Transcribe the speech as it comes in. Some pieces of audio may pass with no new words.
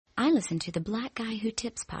I listen to the Black Guy Who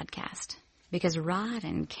Tips podcast because Rod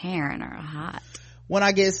and Karen are hot. When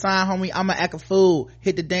I get signed, homie, I'ma act a fool.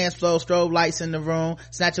 Hit the dance floor, strobe lights in the room.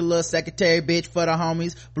 Snatch a little secretary bitch for the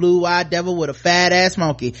homies. Blue-eyed devil with a fat ass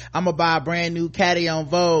monkey. I'ma buy a brand new caddy on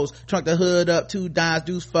Vogues. Trunk the hood up, 2 dimes,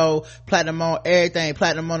 deuce four. Platinum on everything,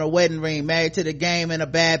 platinum on a wedding ring. Married to the game and a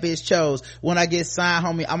bad bitch chose. When I get signed,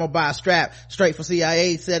 homie, I'ma buy a strap. Straight from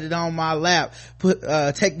CIA, set it on my lap.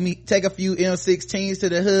 Take a few M16s to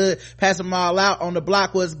the hood. Pass them all out on the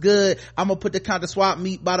block, what's good. I'ma put the counter swap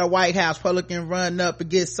meet by the White House. Publican run up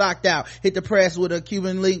and get socked out. Hit the press with a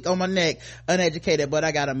Cuban link on my neck. Uneducated, but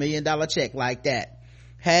I got $1 million check like that.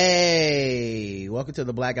 Hey, welcome to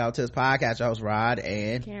the Blackout Tips podcast. Your host Rod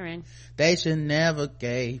and Karen. They should never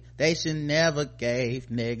gave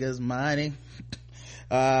niggas money.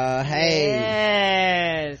 Hey,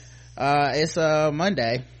 Yes. It's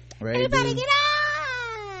Monday. Ready Everybody to get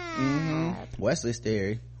up. Wesley's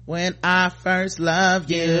Theory. When I first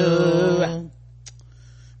loved you,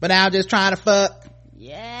 but now I'm just trying to fuck.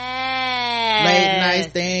 Yes. Late nights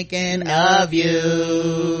thinking of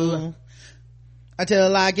you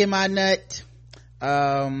until I get my nut.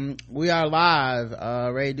 We are live,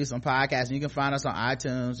 ready to do some podcasting. You can find us on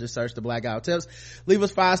iTunes. Just search the Blackout Tips. Leave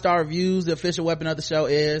us 5-star reviews. The official weapon of the show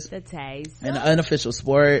is the taste, and the unofficial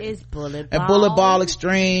sport is bullet ball. and bullet ball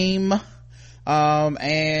extreme.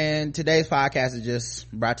 And today's podcast is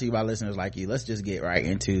just brought to you by listeners like you. Let's just get right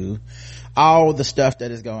into all the stuff that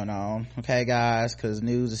is going on, okay guys, because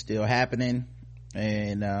news is still happening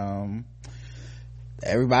and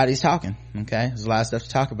everybody's talking. Okay, there's a lot of stuff to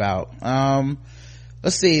talk about.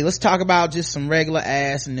 Let's talk about just some regular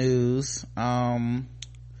ass news.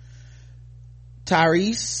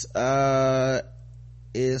 Tyrese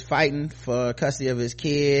is fighting for custody of his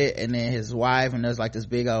kid and then his wife, and there's like this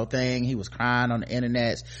big old thing. He was crying on the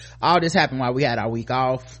internet. All this happened while we had our week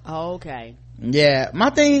off. Okay. Yeah,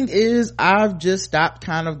 my thing is I've just stopped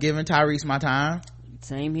kind of giving Tyrese my time.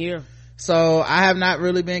 Same here. So I have not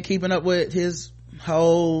really been keeping up with his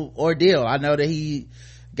whole ordeal. I know that he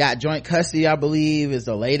got joint custody, I believe is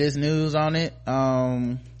the latest news on it.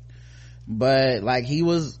 But like he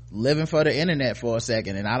was living for the internet for a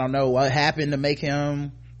second, and I don't know what happened to make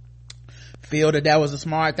him feel that was a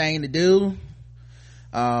smart thing to do.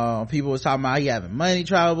 People was talking about he having money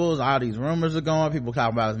troubles. All these rumors are going. People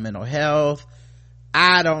talking about his mental health.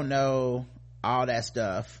 I don't know all that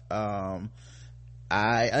stuff.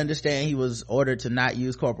 I understand he was ordered to not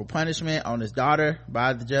use corporal punishment on his daughter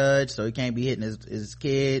by the judge, so he can't be hitting his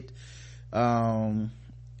kid. But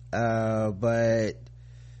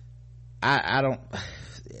I don't,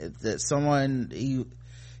 that someone,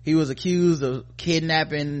 he was accused of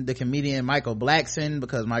kidnapping the comedian Michael Blackson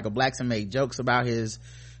because Michael Blackson made jokes about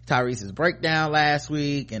Tyrese's breakdown last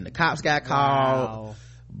week, and the cops got called. Wow.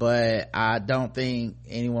 But I don't think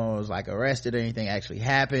anyone was like arrested or anything actually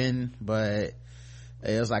happened, but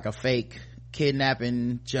it was like a fake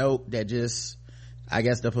kidnapping joke that just, I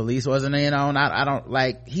guess the police wasn't in on. I don't,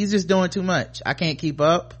 like, he's just doing too much. I can't keep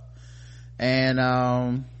up. And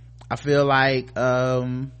I feel like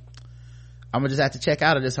I'm gonna just have to check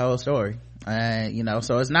out of this whole story. And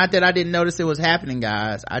so it's not that I didn't notice it was happening,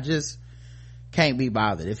 guys. I just can't be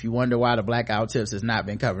bothered. If you wonder why the Blackout Tips has not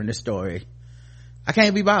been covering this story, I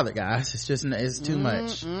can't be bothered, guys. It's too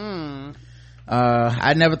much.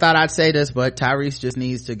 I never thought I'd say this, but Tyrese just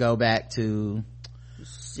needs to go back to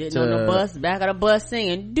sitting on the bus, back of the bus,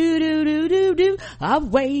 singing do do do do do. I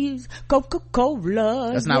waves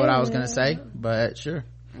Coca-Cola. That's not what I was gonna say, but sure,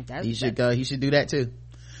 he should go. He should do that too.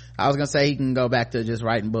 I was gonna say he can go back to just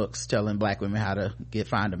writing books telling black women how to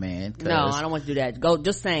find a man. No, I don't want to do that. Go,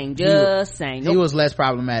 just sing. Nope. He was less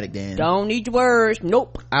problematic then. Don't need your words.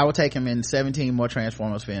 Nope. I will take him in 17 more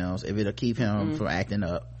Transformers films if it'll keep him from acting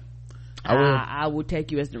up. I will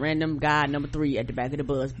take you as the random guy number 3 at the back of the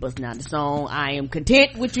bus busting out the song. I am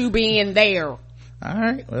content with you being there. All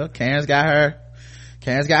right, well, Karen's got her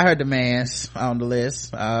demands on the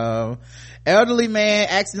list. Elderly man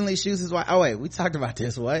accidentally shoots his wife. Oh wait, we talked about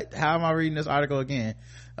this. What? How am I reading this article again?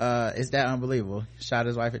 Is that unbelievable? Shot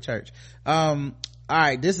his wife at church. All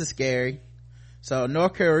right, this is scary. So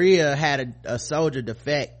North Korea had a soldier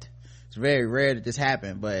defect. It's very rare that this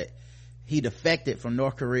happened, but he defected from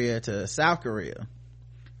North Korea to South Korea.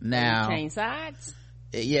 Now, change sides.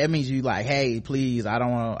 Yeah, it means you like, hey, please,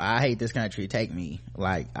 I hate this country, take me,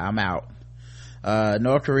 like, I'm out.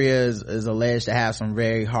 North Korea is alleged to have some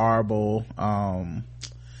very horrible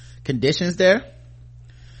conditions there.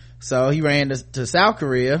 So he ran to South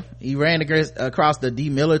Korea. He ran across the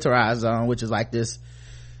demilitarized zone, which is like this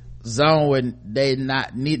zone where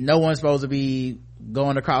no one's supposed to be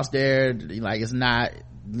going across there. Like, it's not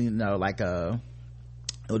they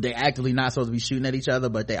actively not supposed to be shooting at each other,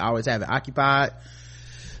 but they always have it occupied.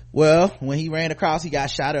 Well, when he ran across, he got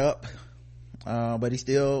shot up, but he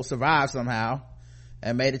still survived somehow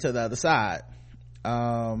and made it to the other side.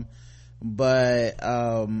 But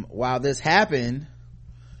while this happened,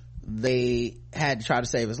 they had to try to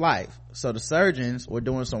save his life. So the surgeons were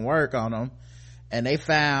doing some work on him, and they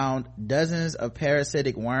found dozens of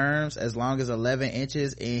parasitic worms as long as 11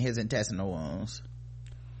 inches in his intestinal wounds.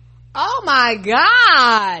 Oh my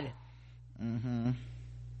God.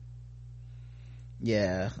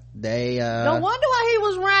 Yeah, they no wonder why he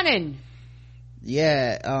was running.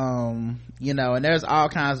 Yeah, and there's all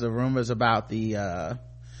kinds of rumors about the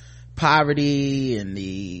poverty and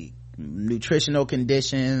the nutritional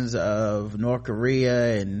conditions of North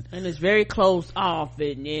Korea, and it's very closed off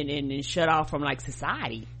and shut off from like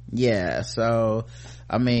society. Yeah, so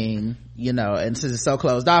I mean, and since it's so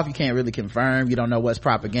closed off, you can't really confirm. You don't know what's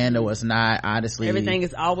propaganda, what's not. Honestly, everything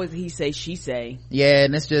is always he say, she say. Yeah,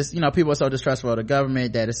 and it's just, people are so distrustful of the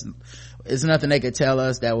government that it's nothing they could tell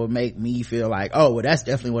us that would make me feel like, oh, well, that's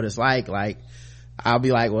definitely what it's like. Like, I'll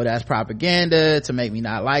be like, well, that's propaganda to make me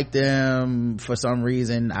not like them for some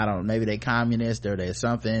reason. I don't know, maybe they communist or they're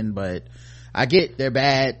something, but I get they're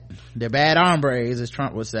bad hombres, as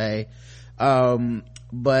Trump would say.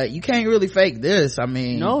 But you can't really fake this. I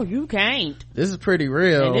mean, no, you can't. This is pretty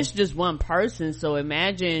real, and it's just one person, so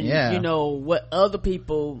imagine what other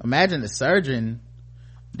people, imagine the surgeon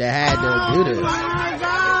that had to do this. Oh my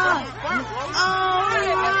God.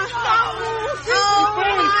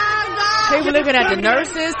 People looking at the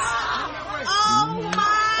nurses,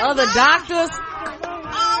 other doctors.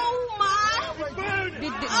 Oh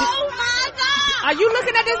my God. Are you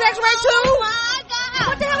looking at this x-ray too? Oh my God.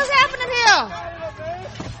 What the hell is happening here?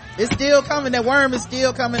 It's still coming. That worm is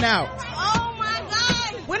still coming out. Oh my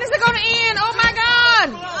God. When is it going to end? Oh my God.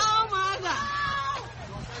 Oh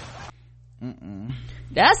my God.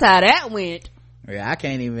 That's how that went. Yeah, I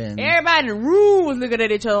can't even. Everybody in the room was looking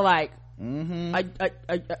at each other like, are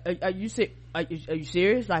you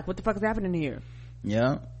serious? Like, what the fuck is happening here?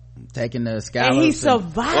 Yeah, taking the scallops. And he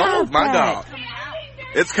survived. Oh my God.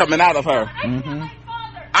 It's coming out of her.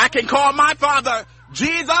 I can call my Father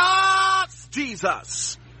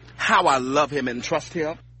Jesus. How I love him and trust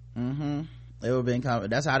him. It would been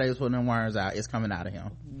coming. That's how they was putting them worms out. It's coming out of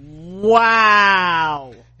him.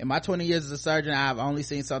 Wow. In my 20 years as a surgeon, I've only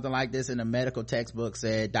seen something like this in a medical textbook,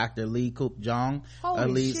 said Dr. Lee Kook Jong, a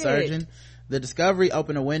lead surgeon. The discovery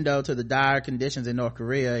opened a window to the dire conditions in North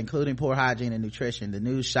Korea, including poor hygiene and nutrition. The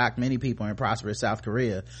news shocked many people in prosperous South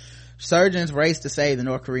Korea. Surgeons raced to save the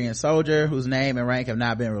North Korean soldier, whose name and rank have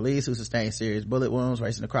not been released, who sustained serious bullet wounds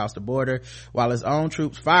racing across the border, while his own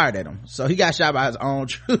troops fired at him. So he got shot by his own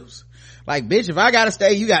troops. Like, bitch, if I gotta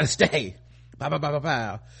stay, you gotta stay. Pow, pow, pow, pow,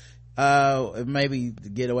 pow. Maybe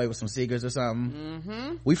get away with some secrets or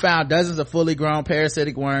something. We found dozens of fully grown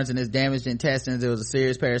parasitic worms in his damaged intestines. It was a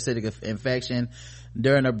serious parasitic infection.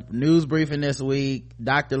 During a news briefing this week,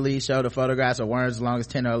 Dr. Lee showed the photographs of worms as long as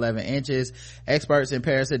 10 or 11 inches. Experts in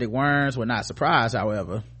parasitic worms were not surprised,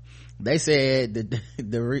 however. They said that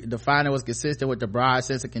the finding was consistent with the broad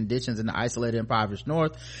sense of conditions in the isolated impoverished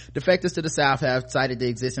north. Defectors to the south have cited the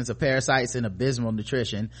existence of parasites and abysmal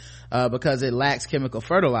nutrition because it lacks chemical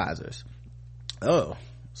fertilizers. Oh,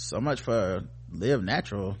 so much for live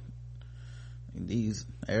natural.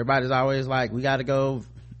 Everybody's always like, we gotta go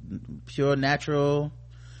pure natural,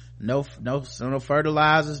 no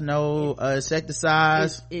fertilizers, no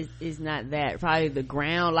insecticides. It's not that, probably the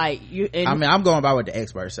ground, like you. I'm going by what the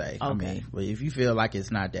experts say. Okay. But if you feel like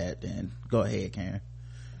it's not that, then go ahead, Karen.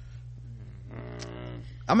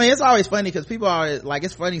 It's always funny because people are like,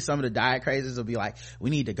 it's funny, some of the diet crazes will be like, we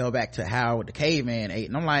need to go back to how the caveman ate,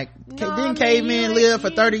 and I'm like, didn't cavemen live for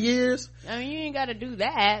 30 years? You ain't gotta do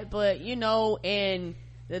that, but and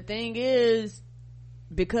the thing is,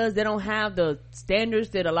 because they don't have the standards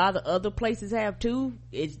that a lot of other places have too,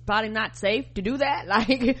 it's probably not safe to do that.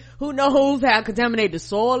 Like, who knows how contaminated the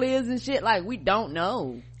soil is and shit. Like, we don't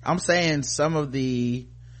know. I'm saying some of the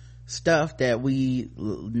stuff that we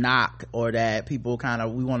knock, or that people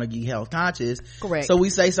we want to be health conscious. Correct. So we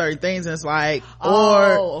say certain things and it's like,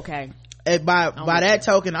 okay. And by that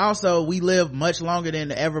token also, we live much longer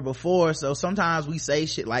than ever before. So sometimes we say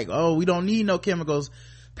shit like, oh, we don't need no chemicals.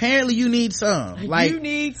 Apparently you need some. Like, you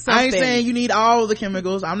need something. I ain't saying you need all the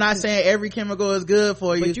chemicals. I'm not saying every chemical is good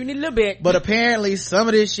for you. But you need a little bit. But apparently some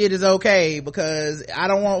of this shit is okay, because I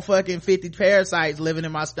don't want fucking 50 parasites living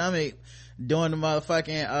in my stomach doing the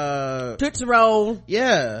motherfucking Tootsie Roll.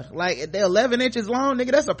 yeah, like they're 11 inches long,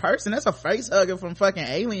 nigga. That's a person. That's a face hugger from fucking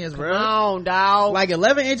Aliens, bro. Come on, dog. Like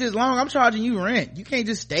 11 inches long. I'm charging you rent. You can't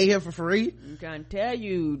just stay here for free. I'm trying to tell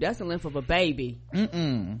you, that's the length of a baby.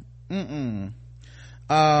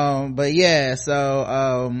 But yeah,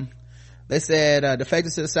 so they said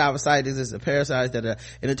defective to the salvicitis is a parasite that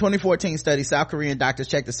in a 2014 study, South Korean doctors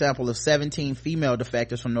checked a sample of 17 female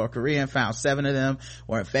defectors from North Korea and found 7 of them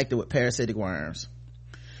were infected with parasitic worms.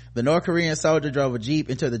 The North Korean soldier drove a Jeep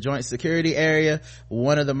into the joint security area,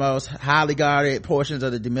 one of the most highly guarded portions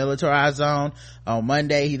of the demilitarized zone. On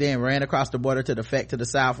Monday, he then ran across the border to defect to the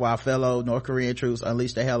south while fellow North Korean troops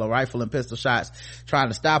unleashed a hail of rifle and pistol shots trying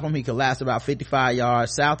to stop him. He collapsed about 55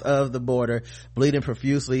 yards south of the border, bleeding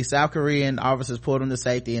profusely. South Korean officers pulled him to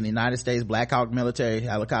safety, and the United States Black Hawk military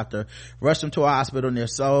helicopter rushed him to a hospital near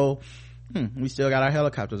Seoul. We still got our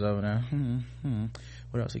helicopters over there.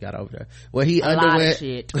 What else he got over there? Where he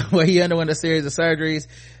underwent a series of surgeries.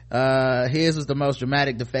 His was the most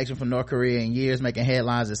dramatic defection from North Korea in years, making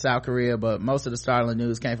headlines in South Korea, but most of the startling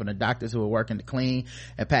news came from the doctors who were working to clean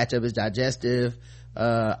and patch up his digestive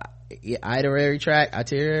arteriary tract,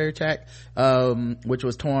 which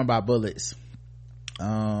was torn by bullets.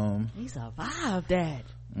 He survived that.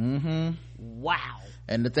 Wow.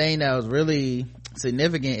 And the thing that was really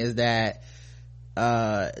significant is that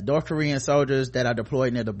North Korean soldiers that are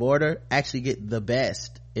deployed near the border actually get the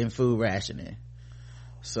best in food rationing.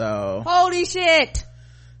 So holy shit.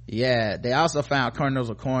 Yeah, they also found kernels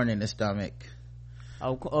of corn in his stomach.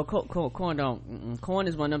 Corn don't. Corn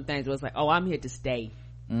is one of them things where it's like, oh, I'm here to stay.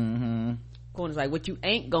 Corn is like, what you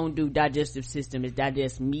ain't gonna do, digestive system, is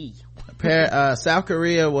digest me. South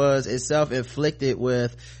Korea was itself inflicted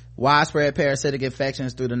with widespread parasitic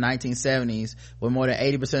infections through the 1970s, when more than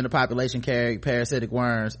 80% of the population carried parasitic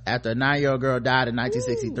worms. After a 9-year-old girl died in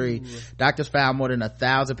 1963, doctors found more than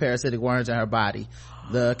 1,000 parasitic worms in her body.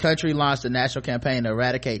 The country launched a national campaign to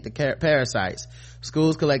eradicate the parasites.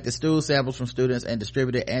 Schools collected stool samples from students and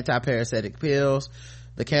distributed anti-parasitic pills.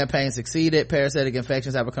 The campaign succeeded. Parasitic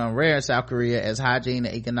infections have become rare in South Korea as hygiene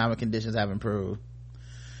and economic conditions have improved.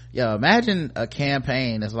 Yo, imagine a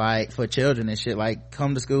campaign that's like for children and shit, like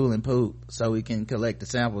come to school and poop so we can collect the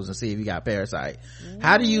samples and see if you got parasite.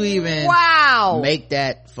 How do you even make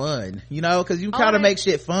that fun? You know, cause you try to make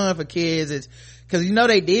shit fun for kids. It's cause you know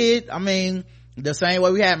they did. I mean, the same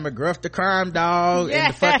way we had McGruff the crime dog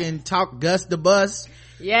and the fucking Talk Gus the bus.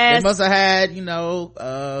 They must have had, you know,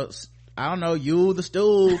 I don't know, you the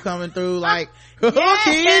stool coming through like,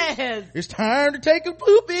 kids, it's time to take a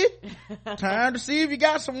poopy. Time to see if you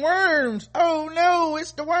got some worms. Oh no,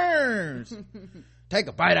 it's the worms. Take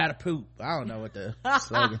a bite out of poop. I don't know what the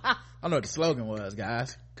slogan, I don't know what the slogan was,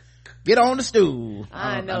 guys. Get on the stool.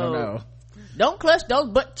 I don't know. Don't clutch those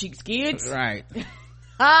butt cheeks, kids. Right.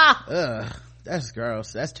 Ugh, that's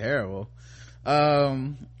gross. That's terrible.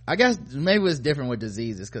 I guess maybe it's different with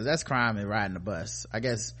diseases, because that's crime and riding the bus. I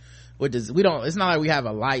guess it's not like we have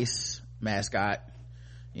a lice mascot,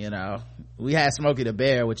 you know. We had Smokey the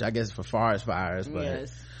Bear, which I guess is for forest fires, but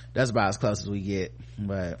that's about as close as we get.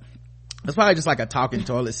 But it's probably just like a talking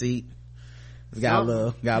toilet seat. It's got a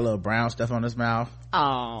little brown stuff on his mouth.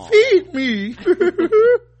 Oh, feed me.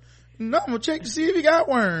 No, I'm gonna check to see if he got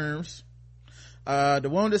worms. The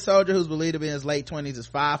wounded soldier, who's believed to be in his late 20s, is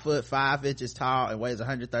 5 foot 5 inches tall and weighs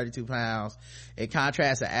 132 pounds. In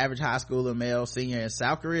contrast, the average high schooler male senior in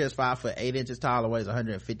South Korea is 5 foot 8 inches tall and weighs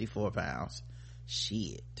 154 pounds.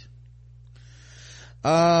 Shit.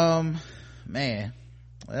 Man.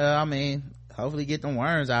 Well, I mean, hopefully get them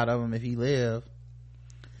worms out of him if he live.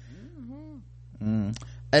 An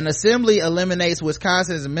assembly eliminates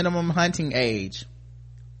Wisconsin's minimum hunting age.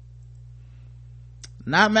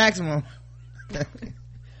 Not maximum.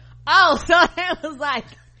 Oh, so it was like,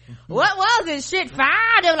 what was it? Shit, 5?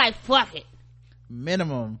 They were like, fuck it.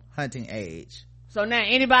 Minimum hunting age. So now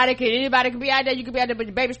anybody can be out there. You can be out there with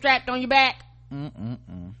your baby strapped on your back.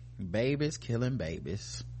 Babies killing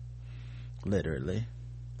babies, literally.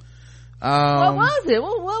 What was it?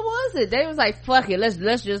 What was it? They was like, fuck it. Let's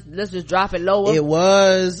just drop it lower. It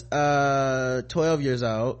was 12 years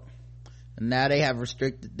old. Now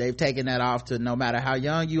they've taken that off to no matter how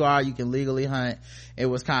young you are, you can legally hunt in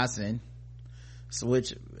Wisconsin. So,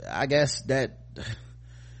 which I guess if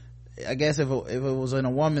it was in a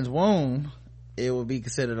woman's womb, it would be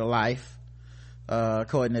considered a life,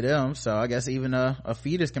 according to them. So I guess even a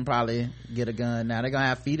fetus can probably get a gun. Now they're gonna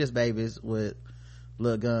have fetus babies with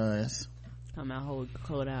little guns. Come out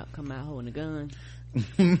holding a gun.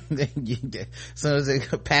 So as they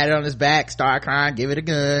pat it on his back, start crying, give it a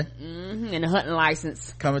gun, and a hunting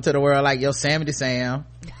license, coming to the world like Yosemite Sam.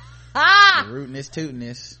 Rootin' this, tootin'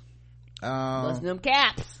 this. Busting them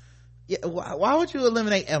caps. Yeah, why would you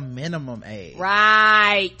eliminate a minimum age?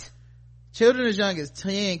 Right. Children as young as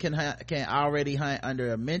 10 can already hunt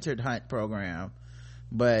under a mentored hunt program,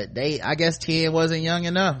 but I guess 10 wasn't young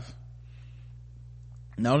enough.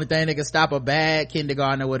 The only thing that can stop a bad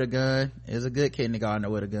kindergartner with a gun is a good kindergartner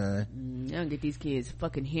with a gun. Y'all get these kids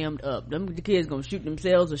fucking hemmed up. The kids gonna shoot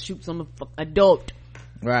themselves or shoot some adult.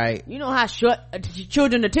 Right. You know how short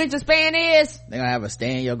children's attention span is? They're gonna have a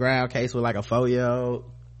stand your ground case with like a 4-year-old.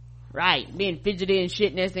 Right. Being fidgety and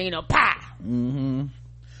shit, next thing you know, pah!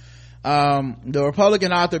 The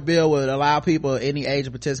Republican authored bill would allow people any age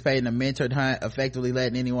to participate in a mentored hunt, effectively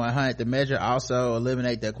letting anyone hunt. The measure also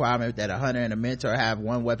eliminate the requirement that a hunter and a mentor have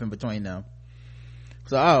one weapon between them.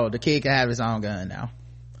 So, the kid can have his own gun now.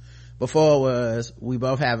 Before it was, we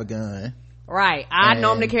both have a gun. Right. I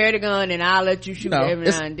normally carry the gun and I'll let you shoot every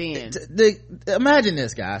now and then. Imagine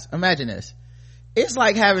this, guys. Imagine this. It's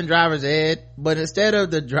like having driver's ed, but instead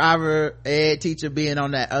of the driver ed teacher being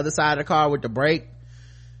on that other side of the car with the brake,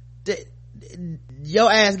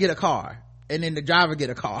 your ass get a car, and then the driver get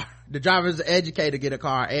a car. The driver's educator get a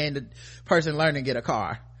car, and the person learning get a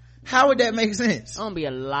car. How would that make sense? Gonna be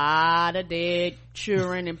a lot of dead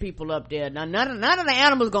children and people up there. Now none of the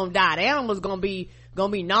animals gonna die. The animals gonna be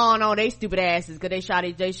gnawing on their stupid asses because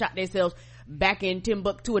they shot themselves back in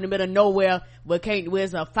Timbuktu in the middle of nowhere where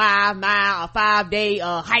it's a 5-day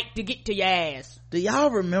hike to get to your ass. Do you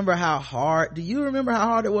remember how hard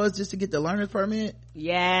it was just to get the learner's permit?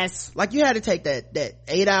 Yes. Like you had to take that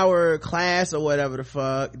 8-hour class or whatever the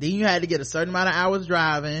fuck. Then you had to get a certain amount of hours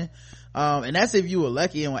driving. And that's if you were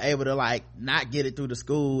lucky and were able to like not get it through the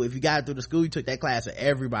school. If you got it through the school, you took that class for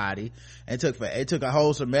everybody, and it took a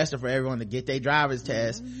whole semester for everyone to get their driver's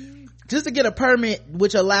test. Just to get a permit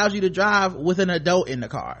which allows you to drive with an adult in the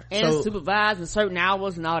car and supervise in certain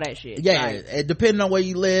hours and all that shit. Yeah, right. Depending on where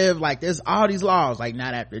you live, like there's all these laws like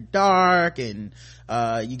not after dark, and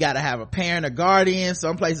you gotta have a parent or guardian.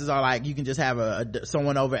 Some places are like you can just have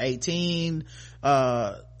someone over 18.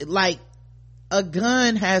 Like a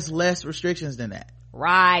gun has less restrictions than that.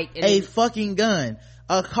 Right. A fucking gun.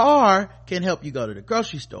 A car can help you go to the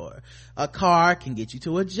grocery store. A car can get you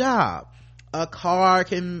to a job. A car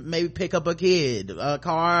can maybe pick up a kid. A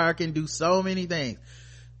car can do so many things.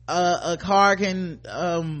 A car can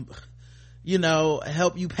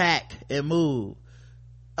help you pack and move.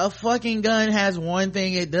 A fucking gun has one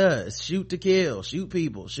thing it does: shoot to kill, shoot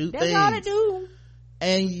people, shoot things. That's all it do.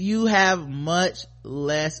 And you have much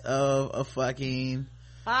less of a fucking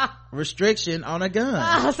restriction on a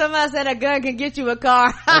gun. Somebody said a gun can get you a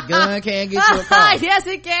car. A gun can get you a car. Yes,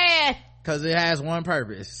 it can. Cause it has one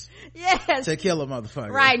purpose. Yes. To kill a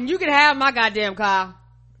motherfucker. Right. And you can have my goddamn car.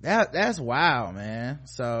 That's wild, man.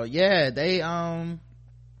 So yeah, they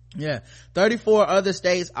 34 other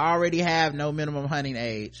states already have no minimum hunting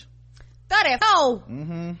age.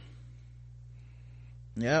 34.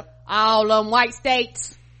 Yep. All them white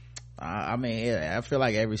states. I mean, I feel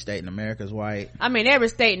like every state in America is white. I mean, every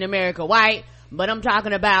state in America white, but I'm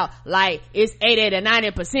talking about like it's 80 to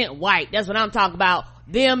 90% white. That's what I'm talking about.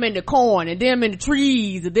 Them in the corn, and them in the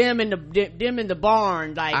trees, and them in the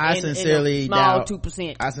barn. Like I sincerely doubt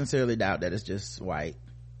 2%. I sincerely doubt that it's just white.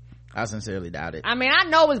 I sincerely doubt it. I mean, I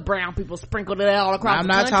know it's brown people sprinkled it all across the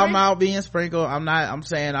country. I'm not talking about being sprinkled. I'm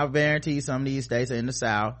saying I guarantee some of these states are in the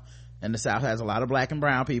South, and the South has a lot of black and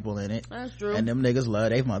brown people in it. That's true. And them niggas love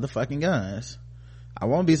they motherfucking guns. I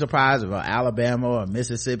won't be surprised if Alabama or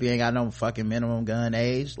Mississippi ain't got no fucking minimum gun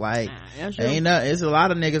age. Like, it's a lot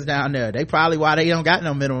of niggas down there. They probably why they don't got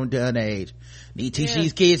no minimum gun age. Need to teach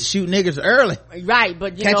these kids to shoot niggas early. Right,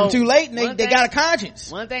 but catch them too late and they got a conscience.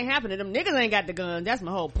 One thing happened to them niggas ain't got the guns. That's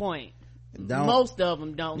my whole point. Most of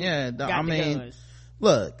them don't. Yeah, got the guns.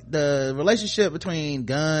 Look, the relationship between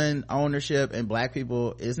gun ownership and black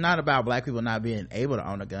people is not about black people not being able to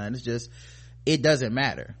own a gun. It's just, it doesn't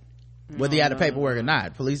matter. Whether you have the paperwork or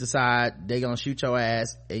not, police decide they gonna shoot your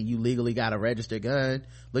ass and you legally got a registered gun.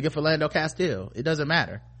 Look at Philando Castile. It doesn't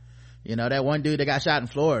matter. You know, that one dude that got shot in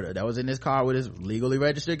Florida that was in his car with his legally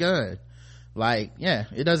registered gun. Like, yeah,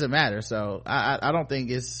 it doesn't matter. So I don't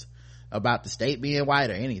think it's about the state being white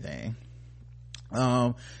or anything.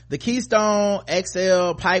 The Keystone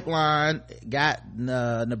XL pipeline got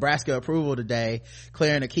Nebraska approval today,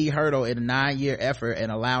 clearing a key hurdle in a 9-year effort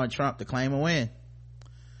and allowing Trump to claim a win.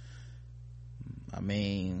 I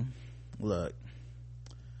mean, look,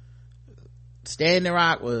 Standing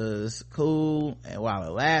Rock was cool and while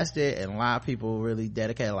it lasted, and a lot of people really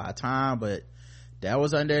dedicated a lot of time, but that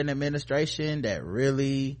was under an administration that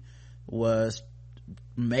really was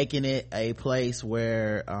making it a place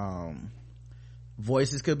where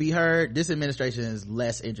voices could be heard. This administration is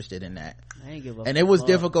less interested in that. I ain't give a And it was fuck.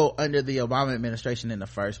 difficult under the Obama administration in the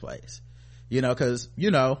first place. Cause,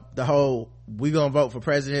 the whole, we gonna vote for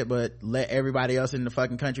president, but let everybody else in the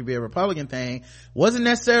fucking country be a Republican thing wasn't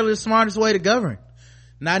necessarily the smartest way to govern.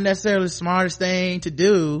 Not necessarily the smartest thing to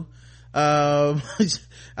do. Just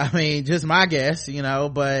my guess,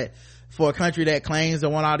 but for a country that claims to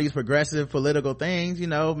want all these progressive political things,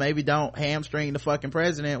 maybe don't hamstring the fucking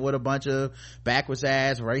president with a bunch of backwards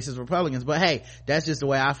ass racist Republicans. But hey, that's just the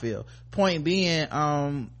way I feel. Point being,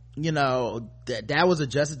 that was a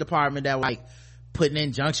Justice Department that was like putting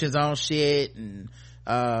injunctions on shit, and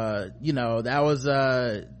that was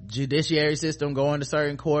a judiciary system going to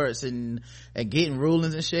certain courts and getting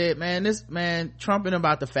rulings and shit. Trump and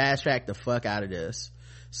about to fast track the fuck out of this.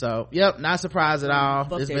 So yep, not surprised at all.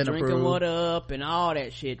 Fuck It's that been drinking approved. water up and all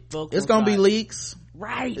that shit. Fuck It's gonna be leaks.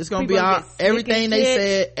 Right. It's gonna People be all, get sick everything and they shit.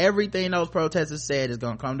 said, everything those protesters said is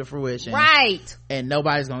gonna come to fruition. Right. And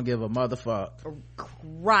nobody's gonna give a motherfuck.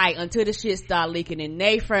 Right. Until the shit start leaking in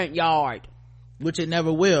their front yard. Which it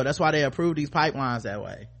never will. That's why they approve these pipelines that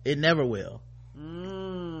way. It never will.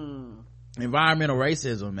 Environmental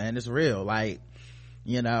racism, man, it's real.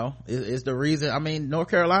 It's the reason. North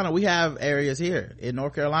Carolina, we have areas here in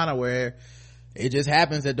North Carolina where it just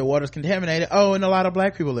happens that the water's contaminated. Oh, and a lot of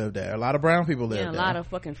black people live there, a lot of brown people live there, a lot of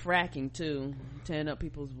fucking fracking too, tearing up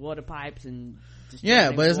people's water pipes and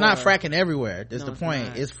but it's not water. fracking everywhere. That's the point.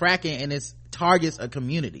 Not. It's fracking and it targets a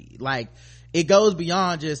community. It goes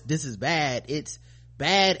beyond just this is bad. It's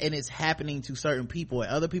bad and it's happening to certain people,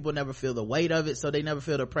 and other people never feel the weight of it, so they never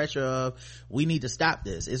feel the pressure of we need to stop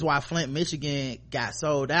this. It's why Flint, Michigan got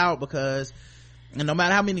sold out, because no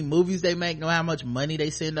matter how many movies they make, no matter how much money they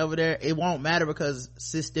send over there, it won't matter, because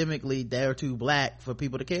systemically they're too black for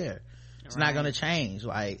people to care. It's not going to change.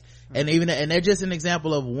 And they're just an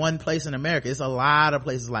example of one place in America. It's a lot of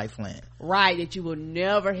places like Flint, right, that you will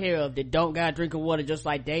never hear of, that don't got drinking water, just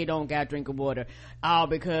like they don't got drinking water, all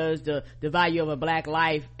because the value of a black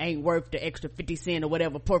life ain't worth the extra 50 cents or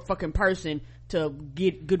whatever per fucking person to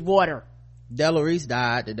get good water. Della Reese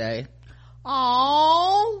died today.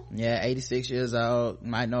 Oh, yeah, 86 years old.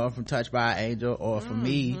 Might know her from Touched by an Angel, or for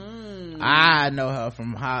me, I know her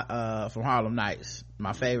from Harlem Nights,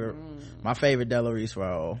 my favorite Della Reese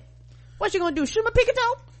role. What you gonna do, shoot my pinky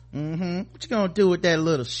toe? What you gonna do with that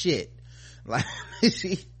little shit?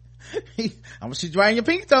 She's dragging your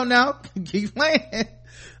pinky toe now. Keep playing.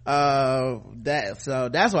 That's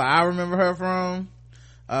what I remember her from.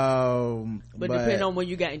 But depending on when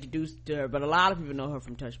you got introduced to her, but a lot of people know her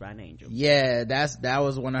from Touched by an Angel. Yeah, that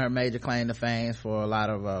was one of her major claim to fame for a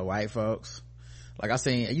lot of white folks. I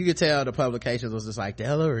seen, you could tell the publications was just like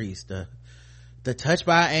Della Reese, the Touched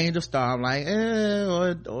by an Angel star. I'm like,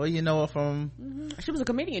 or you know her from. She was a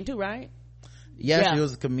comedian too, right? Yeah, she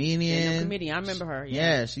was a comedian. I remember her.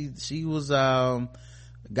 Yeah, she was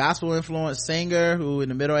gospel influenced singer who in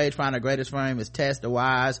the middle age found her greatest fame is Tess, the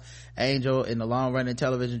wise angel in the long running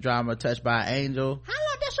television drama Touched by an Angel. How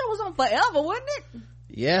long that show was on? Forever, wasn't it?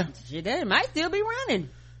 Yeah. Shit, that might still be running.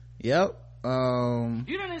 Yep.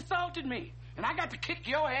 You done insulted me, and I got to kick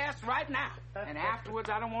your ass right now. And afterwards,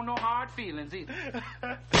 I don't want no hard feelings either.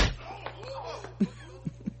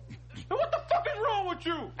 What the fuck is wrong with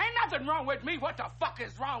you? Ain't nothing wrong with me. What the fuck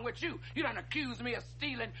is wrong with you? You done accused me of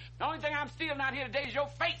stealing. The only thing I'm stealing out here today is your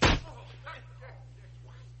face.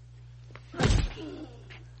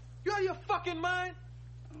 You out of your fucking mind?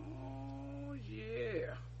 Oh,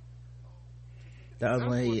 yeah.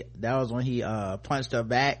 That was when he punched her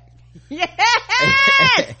back. Yeah.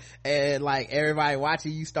 and everybody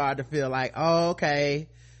watching, you started to feel like, oh, okay,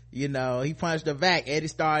 he punched her back.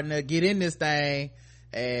 Eddie's starting to get in this thing,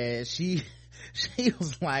 and she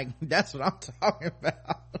was like, that's what I'm talking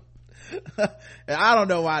about. And I don't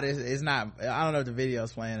know why this is not, I don't know if the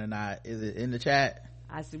video's playing or not. Is it in the chat?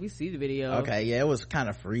 We see the video. Okay, yeah, it was kind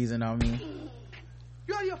of freezing on me.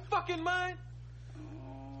 You out of your fucking mind?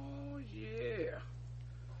 Oh, yeah.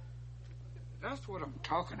 That's what I'm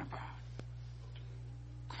talking about.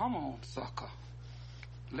 Come on, sucker.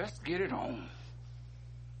 Let's get it on.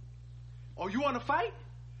 Oh, you want to fight?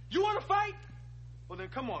 You want to fight? Well, then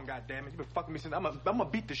come on, goddammit. You've been fucking me since. I'm gonna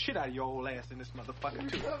beat the shit out of your old ass in this motherfucker,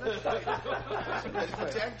 too.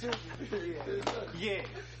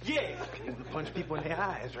 Yeah. Punch people in their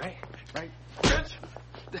eyes, right? Right? Bitch?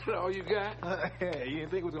 That all you got? Yeah, you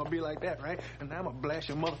didn't think it was gonna be like that, right? And now I'm gonna blast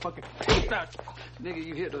your motherfucking... Nigga,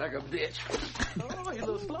 you hit like a bitch. Oh, you're a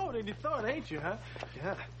little slower than you thought, ain't you, huh?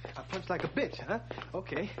 Yeah. I punch like a bitch, huh?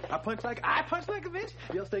 Okay. I punch like a bitch?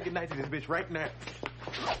 You'll say goodnight to this bitch right now.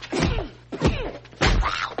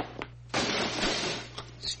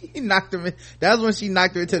 she knocked him in. That was when she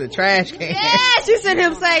knocked her into the trash can. Yeah, she sent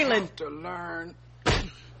him sailing. To learn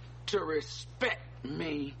to respect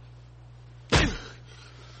me.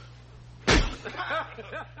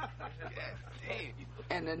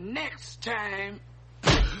 And the next time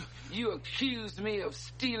you accuse me of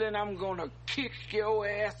stealing, I'm gonna kick your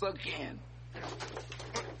ass again.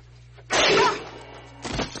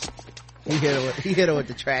 He hit her with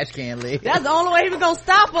the trash can lid. That's the only way he was gonna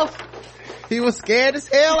stop her. He was scared as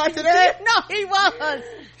hell after that. No, he was.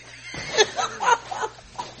 You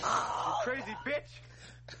crazy bitch.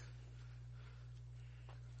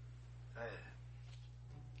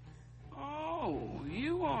 Oh,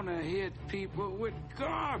 you wanna hit people with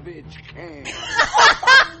garbage cans.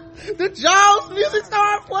 The Jaws music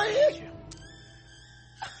started playing.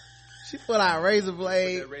 She put out razor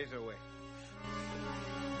blade. Put that razor away.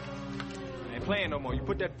 I ain't playing no more. You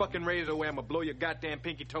put that fucking razor away, I'm gonna blow your goddamn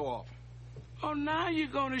pinky toe off. Oh, now you're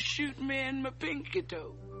gonna shoot me in my pinky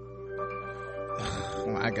toe. Oh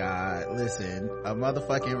my God. Listen, a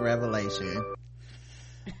motherfucking revelation.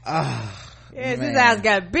 Yes, man. his eyes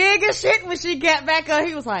got big as shit when she got back up.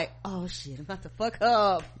 He was like, oh shit, I'm about to fuck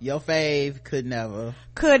up. Your fave could never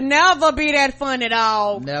be that funny,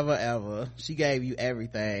 dog. never ever. She gave you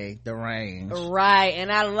everything, the range. Right,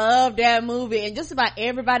 and I love that movie, and just about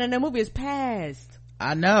everybody in that movie is passed.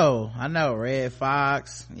 I know. Red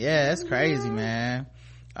Fox. Yeah, that's crazy, man.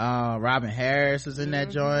 Robin Harris was in that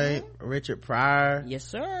joint. Richard Pryor. Yes,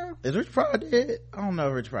 sir. Is Richard Pryor dead? I don't know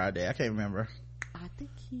if Richard Pryor dead. I can't remember. I think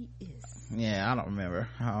he is. Yeah, I don't remember.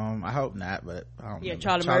 I hope not, but I don't Yeah,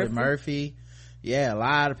 remember. Charlie Murphy. Yeah, a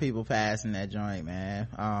lot of people passing that joint, man.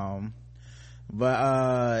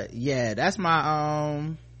 Yeah, that's my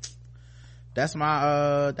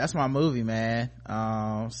movie, man.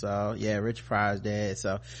 So yeah, Richard Pryor's dead.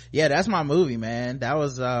 So yeah, that's my movie, man. That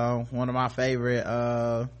was one of my favorite.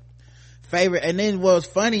 And then what's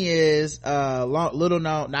funny is not little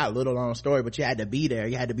known story, but you had to be there.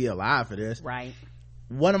 You had to be alive for this. Right.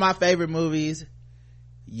 One of my favorite movies.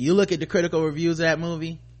 You look at the critical reviews of that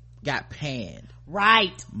movie, got panned.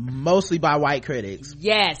 Right. Mostly by white critics.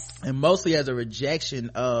 Yes. And mostly as a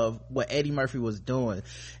rejection of what Eddie Murphy was doing.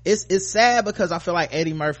 It's sad because I feel like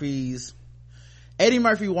Eddie Murphy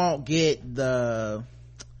won't get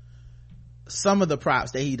some of the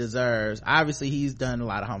props that he deserves. Obviously he's done a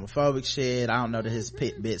lot of homophobic shit. I don't know that his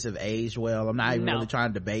pit bits have aged well. I'm not even really trying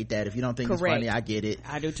to debate that. If you don't think it's funny, I get it.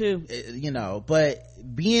 I do too. But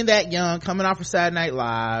being that young, coming off of Saturday Night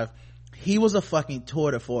Live, he was a fucking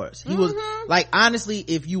tour de force. He was like, honestly,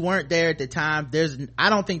 if you weren't there at the time, I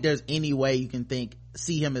don't think there's any way you can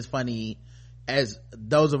see him as funny as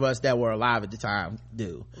those of us that were alive at the time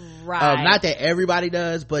do. Right. Not that everybody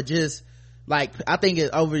does, but just like, I think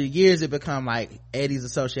over the years it become like Eddie's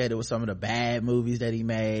associated with some of the bad movies that he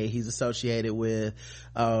made. He's associated with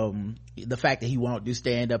the fact that he won't do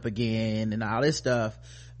stand up again and all this stuff.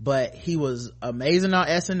 But he was amazing on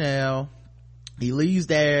SNL. He leaves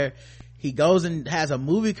there, he goes and has a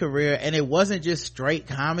movie career, and it wasn't just straight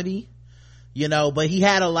comedy, but he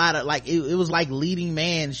had a lot of like, it was like leading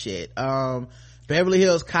man shit. Beverly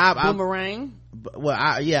Hills Cop, Boomerang.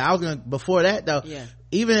 I was gonna, before that though, yeah,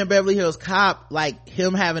 even in Beverly Hills Cop, like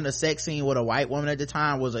him having a sex scene with a white woman at the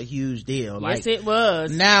time was a huge deal. Yes, it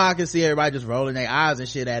was. Now I can see everybody just rolling their eyes and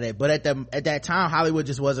shit at it, but at that time Hollywood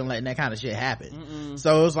just wasn't letting that kind of shit happen.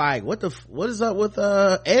 So it was like, what is up with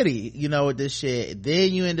Eddie, with this shit.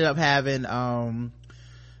 Then you ended up having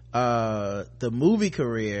the movie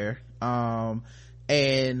career,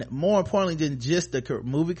 and more importantly than just the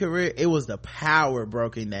movie career, it was the power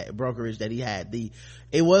brokerage that he had.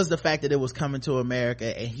 It was the fact that it was coming to America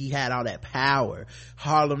and he had all that power.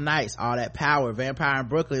 Harlem Nights, all that power. Vampire in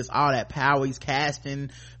Brooklyn, all that power. He's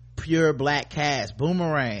casting pure black cast.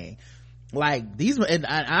 Boomerang. Like these, and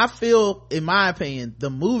I feel, in my opinion, the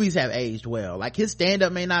movies have aged well. Like his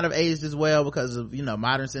stand-up may not have aged as well because of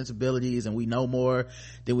modern sensibilities, and we know more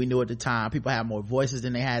than we knew at the time. People have more voices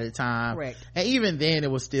than they had at the time. Correct. And even then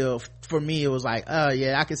it was still, for me, it was like, oh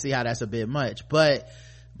yeah, I can see how that's a bit much. But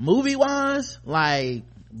movie wise, like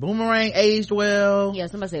Boomerang aged well. Yeah,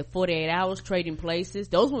 somebody said 48 Hours, Trading Places.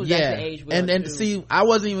 Those movies actually aged well. And see, I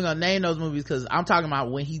wasn't even gonna name those movies because I'm talking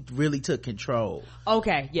about when he really took control.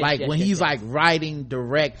 Okay, yes, like when he's like writing,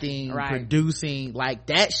 directing, producing, like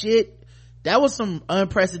that shit. That was some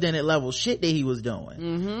unprecedented level shit that he was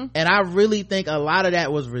doing. And I really think a lot of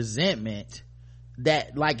that was resentment.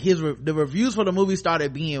 That like the reviews for the movie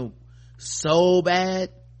started being so bad.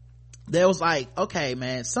 There was like, okay,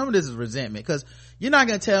 man, some of this is resentment, because you're not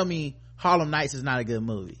gonna tell me Harlem Nights is not a good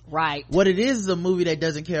movie. Right. What it is a movie that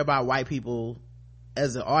doesn't care about white people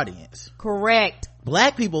as an audience. Correct.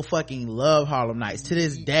 Black people fucking love Harlem Nights to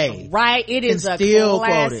this day. Right. It is a still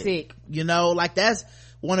classic. You know, like that's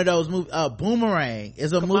one of those movies. Boomerang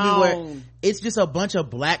is a movie where it's just a bunch of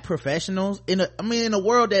black professionals in a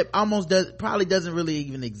world that probably doesn't really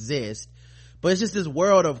even exist, but it's just this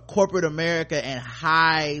world of corporate America and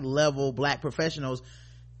high level black professionals,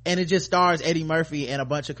 and it just stars Eddie Murphy and a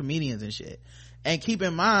bunch of comedians and shit. And keep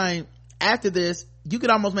in mind, after this, you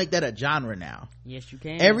could almost make that a genre now. Yes, you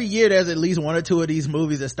can. Every year there's at least one or two of these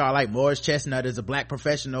movies that star like Morris Chestnut is a black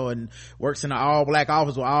professional and works in an all black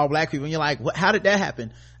office with all black people, and you're like, how did that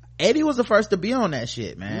happen? Eddie was the first to be on that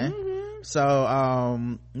shit, man.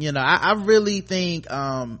 So you know, I really think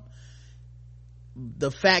the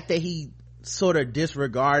fact that he sort of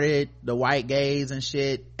disregarded the white gaze and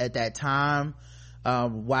shit at that time,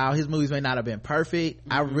 while his movies may not have been perfect,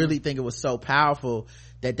 I really think it was so powerful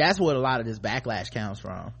that's what a lot of this backlash comes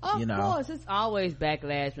from. Of course, it's always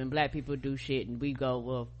backlash when black people do shit and we go,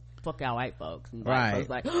 well, fuck y'all white folks. And white folks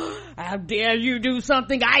like, how dare you do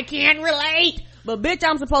something I can't relate? But bitch,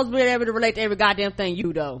 I'm supposed to be able to relate to every goddamn thing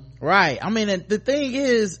you do. Right. I mean, the thing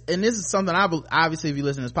is, and this is something obviously if you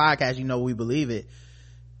listen to this podcast, you know we believe it.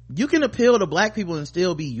 You can appeal to black people and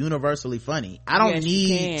still be universally funny. I don't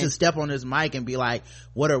need to step on this mic and be like,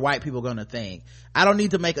 what are white people gonna think? I don't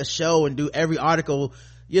need to make a show and do every article,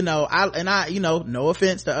 you know. I you know, no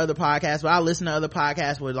offense to other podcasts, but I listen to other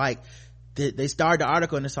podcasts where like they start the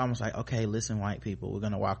article and it's almost like, okay, listen, white people, we're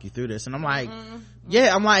gonna walk you through this. And I'm like,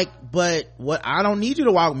 but what, I don't need you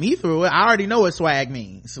to walk me through it. I already know what swag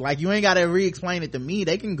means. Like, you ain't gotta re-explain it to me.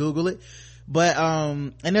 They can Google it. But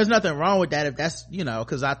and there's nothing wrong with that if that's, you know,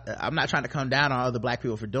 because I'm not trying to come down on other black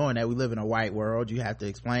people for doing that. We live in a white world. You have to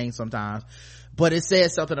explain sometimes, but it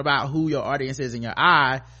says something about who your audience is in your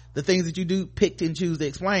eye, the things that you do pick and choose to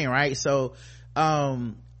explain, right? So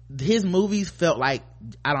his movies felt like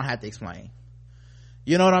I don't have to explain,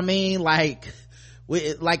 you know what I mean? Like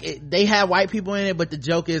they have white people in it, but the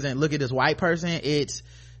joke isn't look at this white person. It's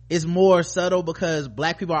more subtle because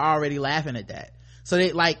black people are already laughing at that. So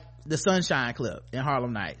they, like the Sunshine clip in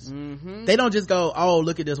Harlem Nights, they don't just go, oh,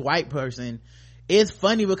 look at this white person. It's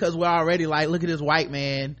funny because we're already like, look at this white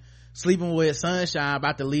man sleeping with Sunshine,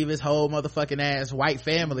 about to leave his whole motherfucking ass white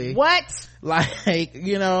family. What? Like,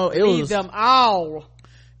 you know, leave them all.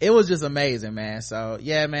 It was just amazing, man. So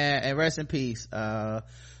yeah, man, and rest in peace,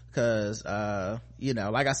 cause you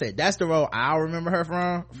know, like I said, that's the role I'll remember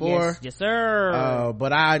her for. Yes sir.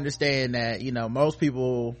 But I understand that, you know, most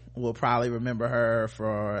people will probably remember her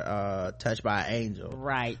for Touched by an Angel,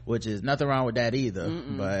 right? Which is nothing wrong with that either.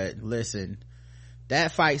 But listen,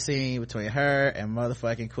 that fight scene between her and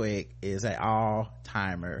motherfucking Quick is an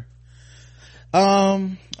all-timer. All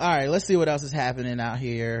right, let's see what else is happening out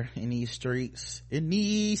here in these streets.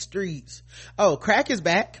 Oh, crack is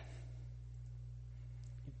back.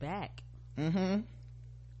 I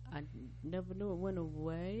never knew it went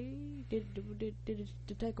away. Did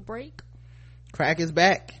it take a break? Crack is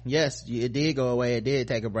back. Yes, it did go away. It did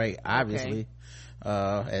take a break, obviously.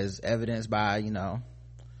 As evidenced by, you know,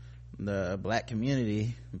 the black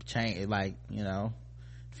community change, like, you know,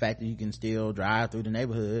 the fact that you can still drive through the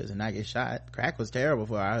neighborhoods and not get shot. Crack was terrible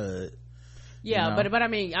for our hood. Yeah, you know? but I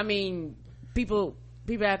mean people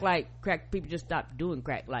act like crack people just stopped doing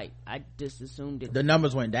crack. Like, I just assumed it, the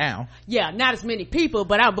numbers went down. Yeah, not as many people,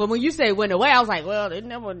 but when you say it went away, I was like, well, it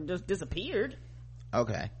never just disappeared.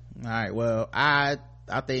 Okay, all right, well, I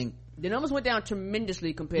think the numbers went down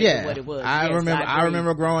tremendously compared to what it was. I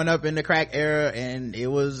remember growing up in the crack era, and it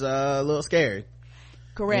was a little scary.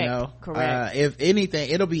 Correct. You know? Correct. If anything,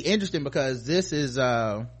 it'll be interesting because this is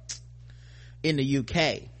in the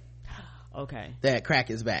UK. Okay. That crack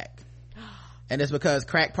is back. And it's because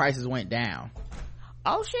crack prices went down.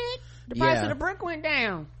 Oh shit, the price of the brick went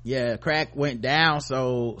down. Yeah, crack went down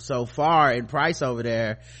so far in price over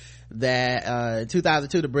there that in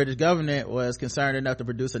 2002 the British government was concerned enough to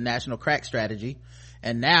produce a national crack strategy,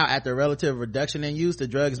 and now after a relative reduction in use, the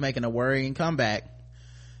drug is making a worrying comeback.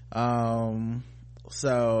 So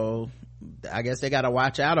I guess they gotta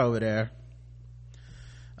watch out over there.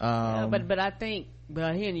 But I think here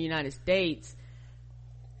in the United States,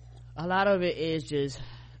 a lot of it is just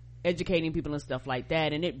educating people and stuff like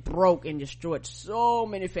that, and it broke and destroyed so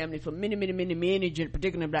many families for many,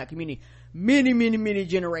 particularly in the black community, many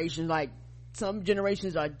generations. Like, some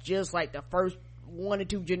generations are just like the first 1 or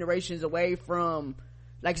 2 generations away from,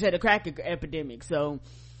 like I said, the crack epidemic. So,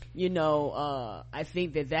 you know, I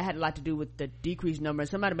think that had a lot to do with the decreased number.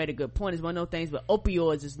 Somebody made a good point. It's one of those things, but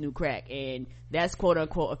opioids is new crack, and that's quote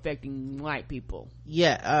unquote affecting white people.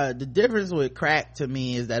 Yeah, the difference with crack to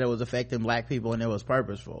me is that it was affecting black people and it was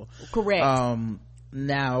purposeful. Correct.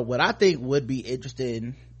 now what I think would be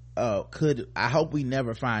interesting, I hope we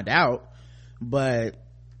never find out, but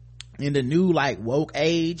in the new like woke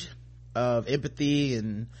age of empathy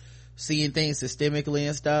and seeing things systemically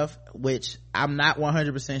and stuff, which I'm not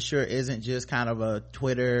 100% sure isn't just kind of a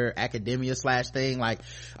Twitter academia / thing. Like,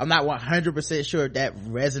 I'm not 100% sure that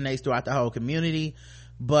resonates throughout the whole community.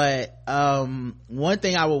 But, one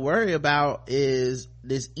thing I will worry about is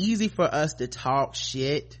it's easy for us to talk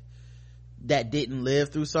shit that didn't live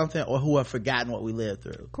through something or who have forgotten what we lived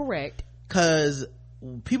through. Correct. 'Cause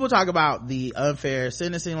people talk about the unfair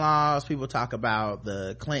sentencing laws, people talk about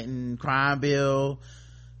the Clinton crime bill.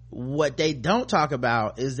 What they don't talk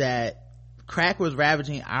about is that crack was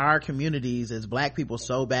ravaging our communities as black people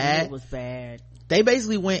so bad. It was bad. They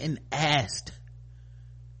basically went and asked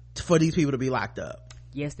for these people to be locked up.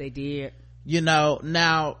 Yes, they did. You know,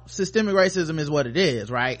 now systemic racism is what it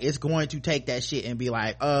is, right? It's going to take that shit and be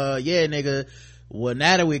like, yeah, nigga, well,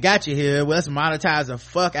 now that we got you here, let's monetize the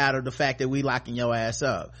fuck out of the fact that we locking your ass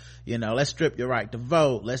up. You know, let's strip your right to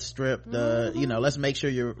vote. Let's strip the, you know, let's make sure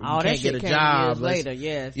you can't get a job. Later,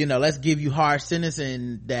 yes. You know, let's give you harsh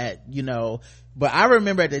sentencing that, you know, but I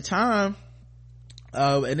remember at the time,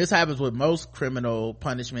 and this happens with most criminal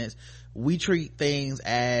punishments, we treat things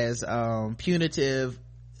as, punitive,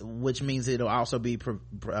 which means it'll also be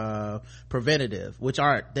preventative, which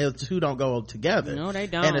aren't, the two don't go together. No, they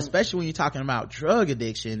don't. And especially when you're talking about drug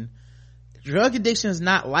addiction is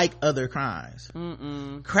not like other crimes.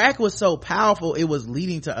 Crack was so powerful, it was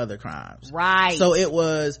leading to other crimes. Right. So it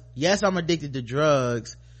was, yes, I'm addicted to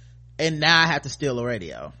drugs, and now I have to steal a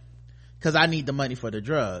radio because I need the money for the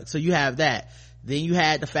drugs. So you have that. Then you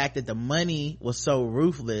had the fact that the money was so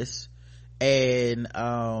ruthless, and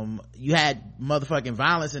you had motherfucking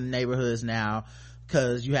violence in the neighborhoods now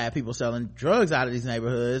because you had people selling drugs out of these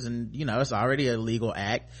neighborhoods, and you know it's already a legal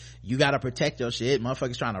act. You got to protect your shit.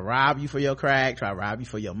 Motherfuckers trying to rob you for your crack, try to rob you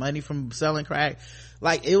for your money from selling crack.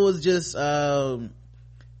 Like, it was just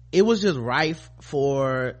rife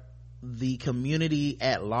for the community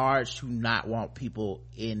at large to not want people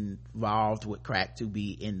involved with crack to be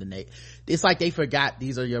in the it's like they forgot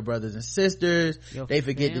these are your brothers and sisters, they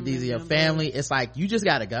forget that these are your family. It's like, you just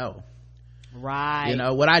gotta go. Right. You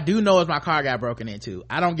know, what I do know is my car got broken into.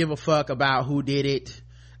 I don't give a fuck about who did it.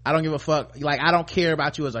 I don't give a fuck. Like, I don't care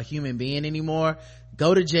about you as a human being anymore.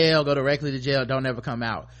 Go to jail, go directly to jail, don't ever come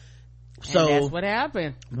out. So and that's what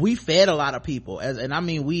happened. We fed a lot of people, and I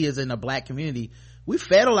mean we as in the black community, we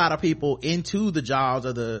fed a lot of people into the jaws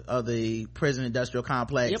of the prison industrial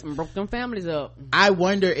complex. Yep, and broke them families up. I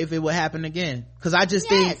wonder if it would happen again, because I just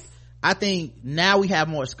think now we have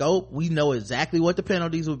more scope. We know exactly what the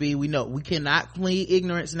penalties would be. We know we cannot plead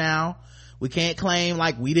ignorance now. We can't claim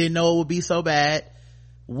like we didn't know it would be so bad.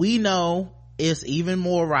 We know it's even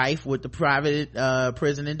more rife with the private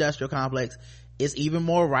prison industrial complex. It's even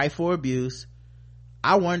more rife for abuse.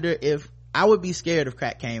 I wonder if I would be scared if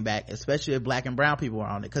crack came back, especially if black and brown people are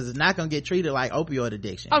on it, because it's not going to get treated like opioid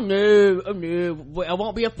addiction. Oh no. It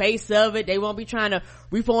won't be a face of it. They won't be trying to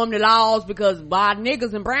reform the laws because while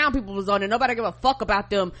niggas and brown people was on it, nobody give a fuck about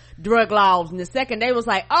them drug laws. And the second they was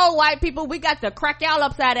like, oh, white people, we got to crack y'all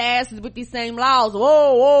upside the asses with these same laws.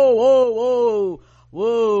 Whoa,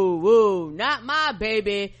 not my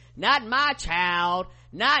baby, not my child,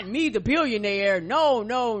 not me, the billionaire. No,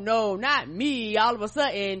 not me. All of a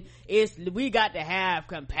sudden, we got to have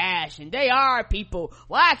compassion. They are people.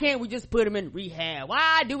 Why can't we just put them in rehab?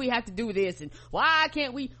 Why do we have to do this? And why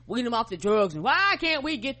can't we wean them off the drugs? And why can't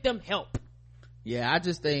we get them help? Yeah, I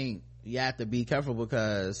just think you have to be careful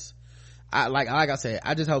because like I said,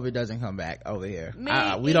 I just hope it doesn't come back over here.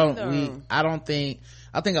 I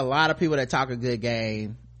think a lot of people that talk a good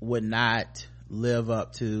game would not live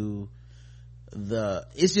up to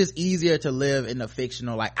it's just easier to live in the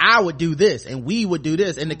fictional, like I would do this and we would do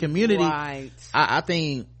this in the community. Right. I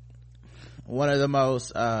think one of the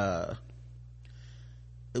most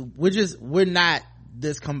we're not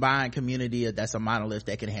this combined community that's a monolith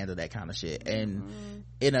that can handle that kind of shit. And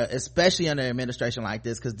especially under an administration like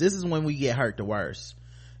this, because this is when we get hurt the worst,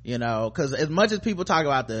 you know, because as much as people talk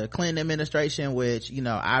about the Clinton administration, which, you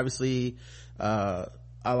know, obviously a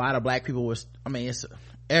lot of black people it's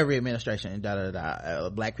every administration,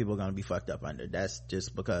 black people are going to be fucked up under. That's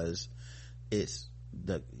just because it's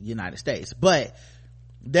the United States. But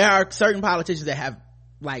there are certain politicians that have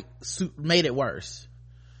like made it worse.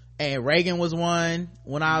 And Reagan was one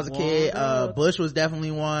when I was a kid. Bush was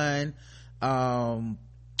definitely one. And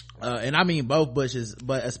I mean both Bushes,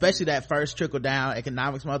 but especially that first trickle down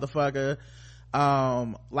economics motherfucker.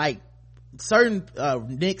 Like certain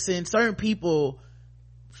Nixon, certain people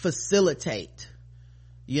facilitate,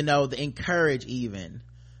 encourage even.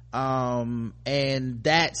 And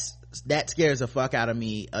that scares the fuck out of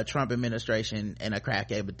me, a Trump administration and a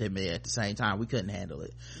crack epidemic at the same time. We couldn't handle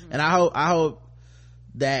it. Mm-hmm. And I hope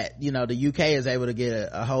that, the UK is able to get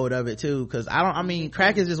a hold of it too. Cause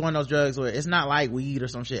crack is just one of those drugs where it's not like weed or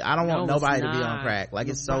some shit. I don't want nobody to be on crack. Like,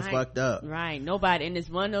 it's so fucked up. Right. Nobody. And it's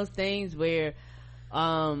one of those things where,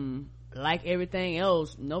 like everything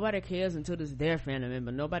else, nobody cares until it's their family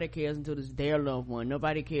member. Nobody cares until it's their loved one.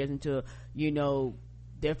 Nobody cares until,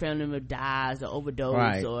 their family member dies or overdose,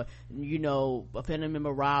 right. Or, a family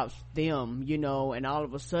member robs them, and all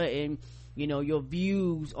of a sudden, your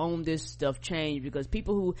views on this stuff change, because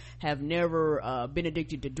people who have never been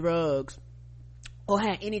addicted to drugs or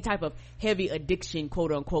had any type of heavy addiction,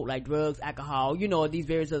 quote unquote, like drugs, alcohol, these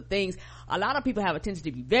various other things, a lot of people have a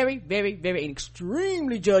tendency to be very, very, very and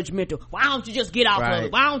extremely judgmental. Why don't you just get off of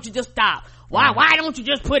it? Why don't you just stop? Why don't you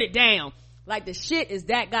just put it down? Like, the shit is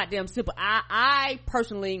that goddamn simple. I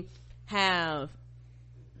personally have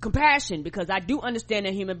compassion, because I do understand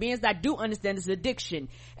that human beings, I do understand this addiction,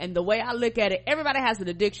 and the way I look at it, everybody has an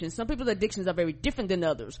addiction. Some people's addictions are very different than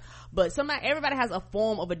others, but everybody has a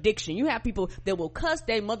form of addiction. You have people that will cuss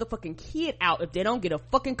their motherfucking kid out if they don't get a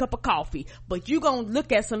fucking cup of coffee, but you gonna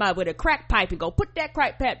look at somebody with a crack pipe and go, put that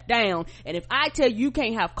crack pipe down, and if I tell you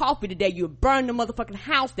can't have coffee today, you burn the motherfucking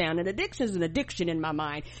house down. And addiction is an addiction in my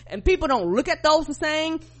mind, and people don't look at those and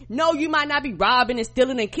saying, no, you might not be robbing and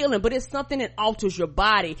stealing and killing, but it's something that alters your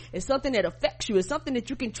body. It's something that affects you. It's something that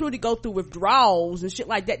you can truly go through withdrawals and shit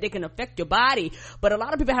like that can affect your body. But a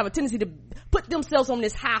lot of people have a tendency to put themselves on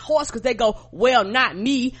this high horse because they go, well, not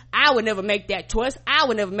me. I would never make that choice. I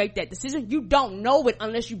would never make that decision. You don't know it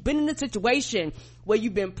unless you've been in a situation where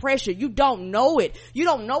you've been pressured. You don't know it. You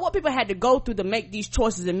don't know what people had to go through to make these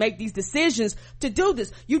choices and make these decisions to do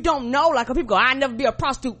this. You don't know, like, when people go, I'd never be a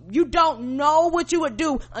prostitute. You don't know what you would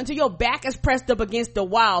do until your back is pressed up against the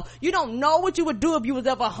wall. You don't know what you would do if you was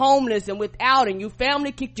ever homeless and without, and your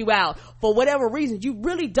family kicked you out for whatever reason. You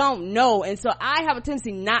really don't know. And so I have a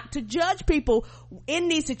tendency not to judge people in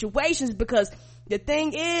these situations, because the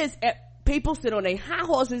thing is, people sit on their high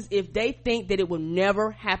horses if they think that it will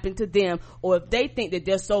never happen to them, or if they think that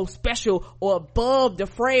they're so special or above the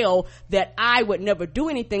frail that I would never do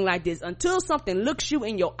anything like this. Until something looks you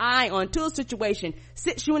in your eye, or until a situation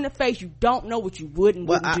sits you in the face, you don't know what you would and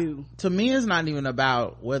wouldn't do. To me, it's not even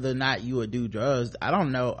about whether or not you would do drugs. I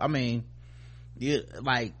don't know.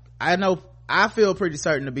 I feel pretty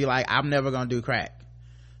certain to be like, I'm never gonna do crack.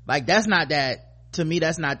 Like, that's not that, to me,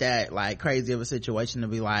 that's not that like crazy of a situation to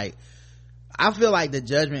be like. I feel like the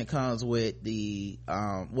judgment comes with the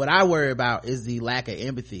what I worry about is the lack of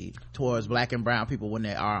empathy towards black and brown people when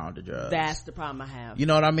they are on the drugs. That's the problem I have. You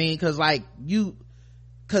know what I mean? Like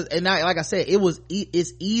I said,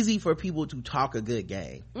 it's easy for people to talk a good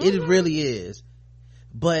game. Mm-hmm. It really is,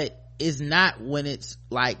 but it's not when it's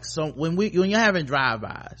like when you're having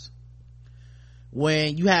drive-bys,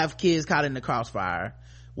 when you have kids caught in the crossfire,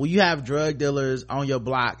 when you have drug dealers on your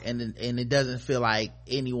block and it doesn't feel like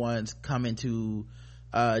anyone's coming to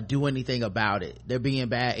do anything about it. They're being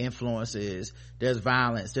bad influences, there's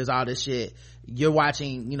violence, there's all this shit. You're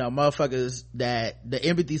watching, motherfuckers that the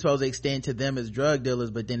empathy supposed to extend to them as drug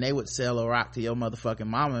dealers, but then they would sell a rock to your motherfucking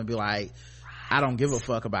mama and be like, I don't give a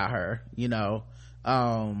fuck about her, it's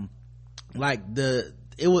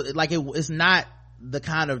not the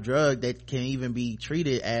kind of drug that can even be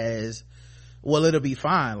treated as, well, it'll be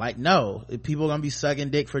fine. Like, no, people are gonna be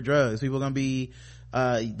sucking dick for drugs. People are gonna be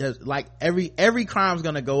there's like every crime's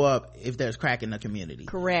gonna go up if there's crack in the community.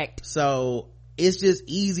 Correct. So it's just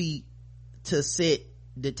easy to sit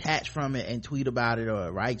detached from it and tweet about it,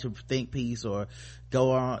 or write a think piece, or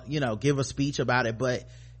go on, give a speech about it. But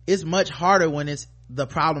it's much harder when the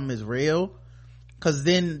problem is real, because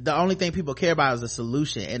then the only thing people care about is the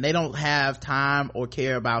solution, and they don't have time or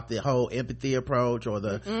care about the whole empathy approach or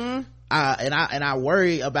the and I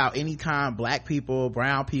worry about any time black people,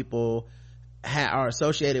 brown people are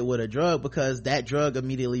associated with a drug, because that drug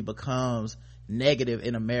immediately becomes negative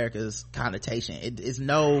in America's connotation.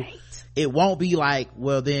 It won't be like,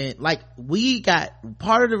 well then, like,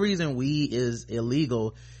 part of the reason weed is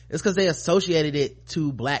illegal is because they associated it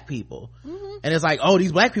to black people. Mm-hmm. And it's like, oh,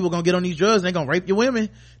 these black people gonna get on these drugs and they're gonna rape your women,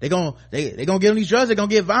 they gonna get on these drugs, they're gonna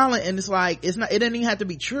get violent. And it's like, it doesn't even have to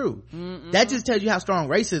be true. Mm-mm. That just tells you how strong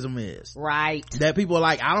racism is, right? That people are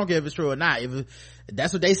like, I don't care if it's true or not, if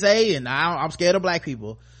that's what they say, and I'm scared of black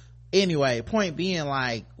people. Anyway, point being,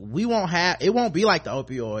 like, it won't be like the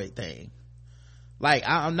opioid thing. Like,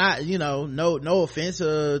 I'm not, no offense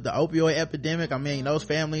to the opioid epidemic. I mean, those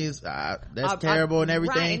families, that's terrible and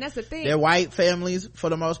everything. Right, and that's the thing. They're white families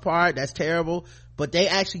for the most part. That's terrible. But they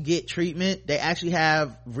actually get treatment. They actually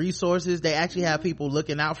have resources. They actually have people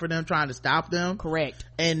looking out for them, trying to stop them. Correct.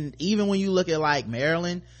 And even when you look at like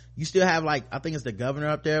Maryland, you still have like, I think it's the governor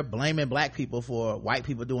up there blaming black people for white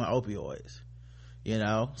people doing opioids.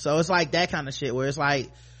 So it's like that kind of shit where it's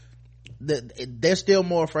like, they're still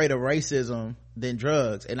more afraid of racism than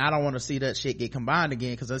drugs, and I don't want to see that shit get combined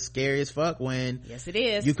again, because it's scary as fuck when yes it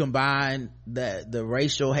is you combine the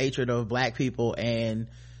racial hatred of black people and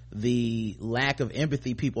the lack of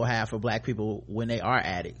empathy people have for black people when they are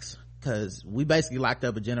addicts, because we basically locked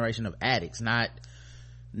up a generation of addicts.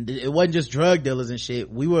 It wasn't just drug dealers and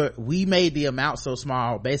shit. We made the amount so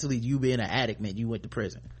small, basically you being an addict meant you went to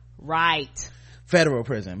prison. Right. Federal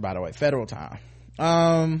prison, by the way, federal time.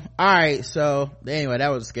 All right, so anyway, that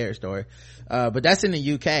was a scary story, but that's in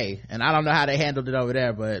the UK, and I don't know how they handled it over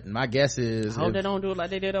there, but my guess is I hope they don't do it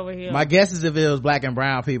like they did over here. My guess is if it was black and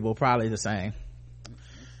brown people, probably the same.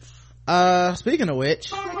 Speaking of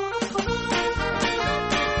which,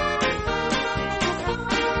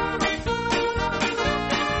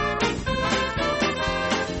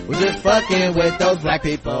 we're just fucking with those black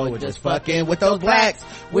people. We're just fucking with those blacks.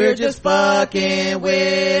 We're just fucking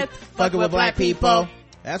with black people.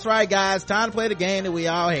 That's right, guys. Time to play the game that we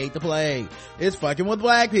all hate to play. It's fucking with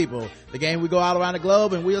black people. The game we go all around the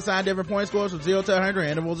globe and we assign different point scores from 0 to 100,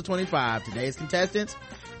 intervals of 25. Today's contestants,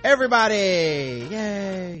 everybody.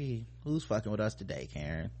 Yay. Who's fucking with us today,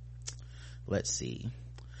 Karen? Let's see.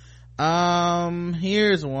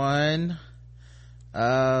 Here's one.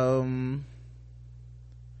 All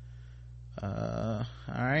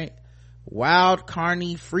right. Wild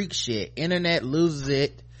carny freak shit. Internet loses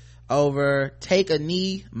it over Take a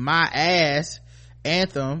Knee, My Ass,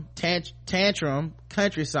 anthem, tantrum,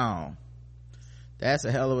 country song. That's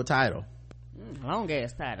a hell of a title. Long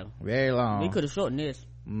ass title. Very long. We could have shortened this.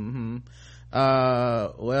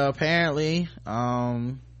 Well, apparently,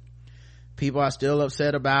 people are still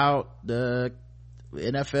upset about the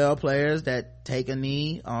NFL players that take a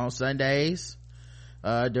knee on Sundays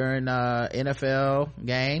during NFL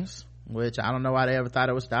games, which I don't know why they ever thought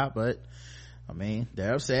it would stop, but I mean,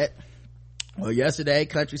 they're upset. Well, yesterday,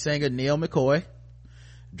 country singer Neil McCoy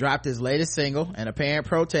dropped his latest single, an apparent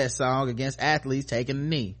protest song against athletes taking a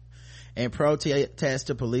knee in protest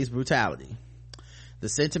to police brutality. The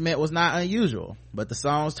sentiment was not unusual, but the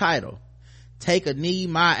song's title, Take a Knee,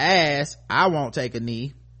 My Ass, I Won't Take a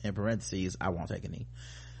Knee, in parentheses, I won't take a knee,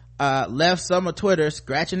 left some of Twitter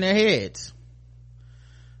scratching their heads.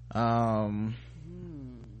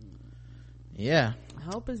 Yeah, I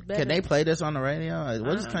hope it's better. Can they play this on the radio?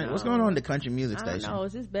 What's going on in the country music station? I don't know.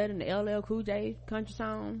 Is this better than the LL Cool J country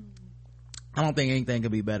song? I don't think anything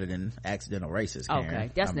could be better than Accidental Racist, Karen.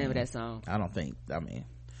 Okay, that's the name of that song. I don't think,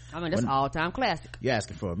 that's all-time classic. You're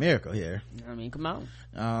asking for a miracle here. I mean, come on.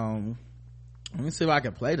 Let me see if I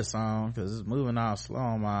can play the song, because it's moving all slow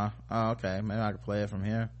on my, okay, maybe I can play it from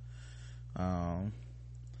here.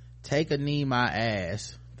 Take a Knee, My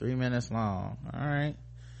Ass, 3 minutes long. All right.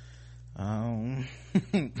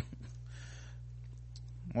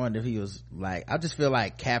 Wonder if he was like, I just feel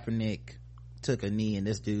like Kaepernick took a knee and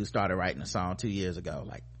this dude started writing a song 2 years ago,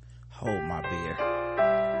 like, hold my beer.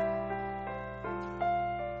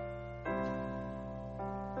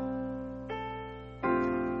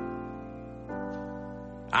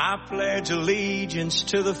 I pledge allegiance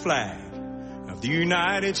to the flag of the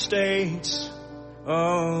United States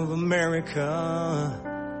of America.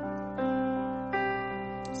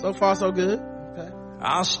 So far, so good. Okay.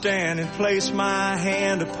 I'll stand and place my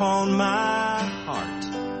hand upon my heart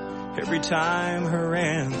every time her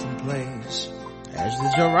anthem plays. As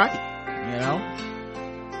is your right,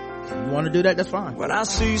 If you want to do that, that's fine. When I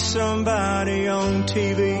see somebody on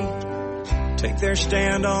TV take their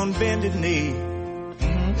stand on bended knee,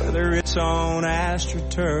 whether it's on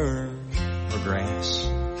AstroTurf or grass,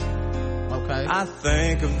 okay, I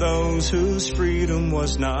think of those whose freedom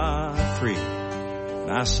was not free,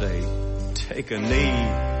 and I say, take a knee,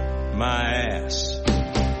 my ass.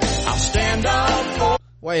 I'll stand up for...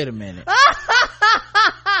 Wait a minute.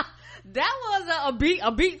 That was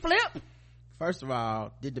a beat flip. First of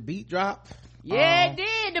all, did the beat drop? Yeah, it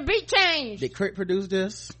did. The beat changed. Did Crit produce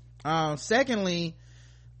this? Secondly,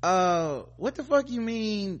 what the fuck you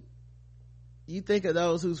mean you think of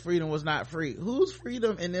those whose freedom was not free? Whose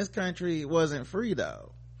freedom in this country wasn't free,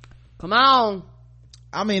 though? Come on.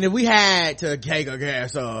 I mean, if we had to take a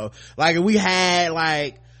guess of, like, if we had,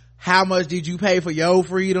 like, how much did you pay for your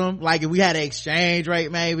freedom? Like, if we had an exchange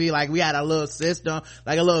rate, maybe, like, we had a little system,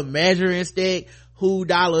 like a little measuring stick, who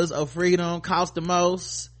dollars of freedom cost the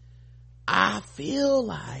most. I feel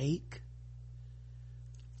like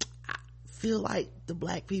the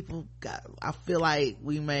black people I feel like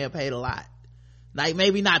we may have paid a lot. Like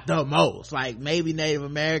maybe not the most, like maybe Native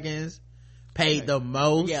Americans paid the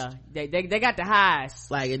most. Yeah, they got the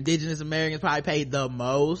highest. Like indigenous Americans probably paid the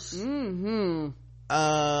most. But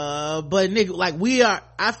nigga, like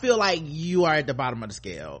I feel like you are at the bottom of the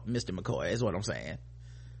scale, Mr. McCoy, is what I'm saying.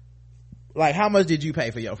 Like, how much did you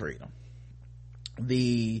pay for your freedom?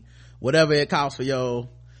 Whatever it costs for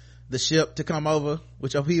the ship to come over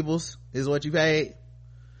with your peoples is what you paid?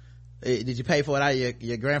 Did you pay for it out of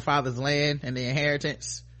your grandfather's land and the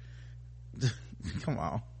inheritance? Come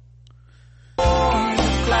on.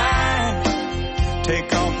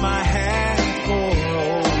 Take off my hat for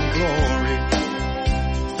old glory.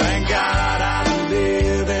 Thank God I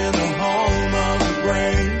live in the home of the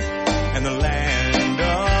brave and the land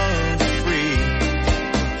of the free.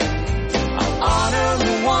 I'll honor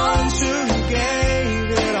the ones who gave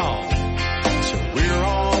it all, so we're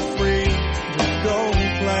all free to go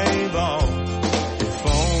play ball. If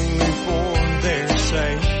only for their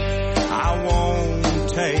sake, I won't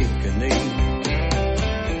take a knee.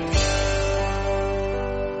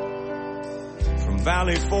 From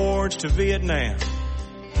Valley Forge to Vietnam,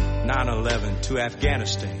 9/11 to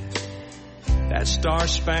Afghanistan, that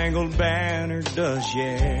star-spangled banner does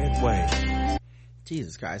yet wave.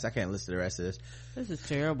 Jesus Christ, I can't listen to the rest of this. This is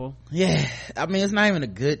terrible. Yeah, I mean, it's not even a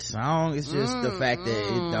good song. It's just the fact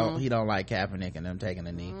that he don't like Kaepernick and them taking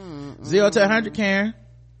a knee. 0 to 100, Karen.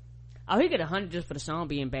 Oh, he get 100 just for the song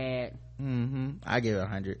being bad. I give it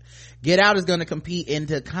 100. Get Out is going to compete in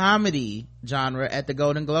the comedy genre at the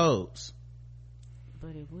Golden Globes.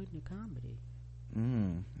 But it wasn't a comedy.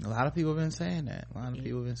 A lot of people have been saying that.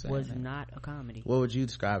 It was not a comedy. What would you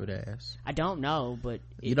describe it as? I don't know, but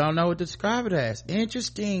you don't know what to describe it as.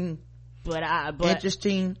 Interesting.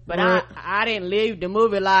 Interesting. But I didn't leave the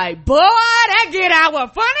movie like, boy, that Get Out was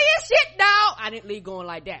funny as shit, dog. I didn't leave going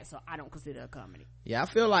like that, so I don't consider it a comedy. Yeah, I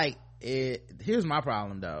feel like here's my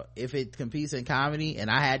problem though. If it competes in comedy and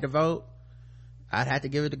I had to vote, I'd have to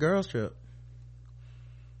give it to Girls Trip.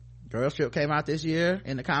 Girls Trip came out this year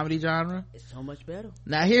in the comedy genre. It's so much better.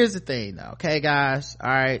 Now here's the thing though, okay guys, all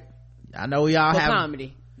right, I know we all have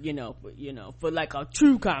comedy, for like a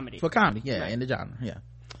true comedy. For comedy, yeah, right. In the genre, yeah.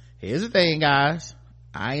 Here's the thing, guys,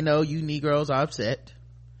 I know you Negroes are upset.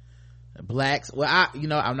 Blacks, well,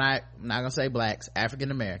 I'm not gonna say blacks, African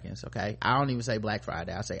Americans, okay? I don't even say Black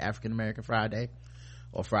Friday, I say African American Friday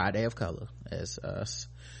or Friday of Color, as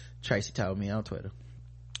Tracy told me on Twitter.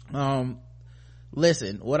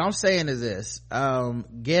 Listen, what I'm saying is this.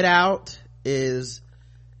 Get Out is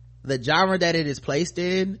the genre that it is placed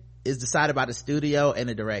in is decided by the studio and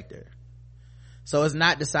the director. So it's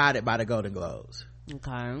not decided by the Golden Globes.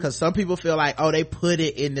 Okay. Because some people feel like, oh, they put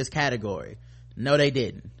it in this category. No, they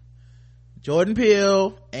didn't. Jordan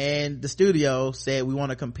Peele and the studio said we want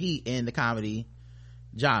to compete in the comedy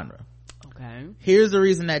genre. Okay. Here's the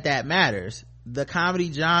reason that matters. The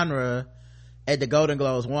comedy genre at the Golden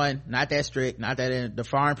Globes, one, not that strict, not that the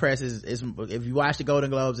foreign press is if you watch the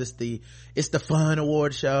Golden Globes, it's the fun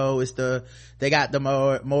award show, they got the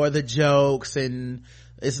more the jokes, and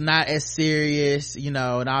it's not as serious, and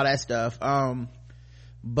all that stuff.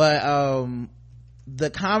 But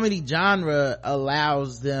the comedy genre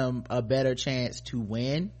allows them a better chance to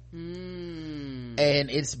win. And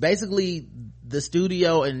it's basically the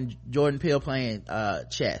studio and Jordan Peele playing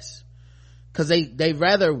chess. Cause they'd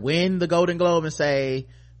rather win the Golden Globe and say,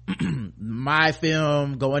 my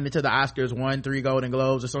film going into the Oscars won 3 Golden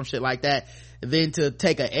Globes or some shit like that, than to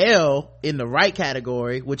take a L in the right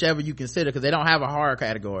category, whichever you consider, cause they don't have a horror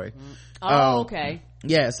category. Okay.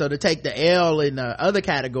 Yeah, so to take the L in the other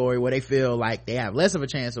category where they feel like they have less of a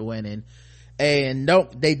chance of winning, and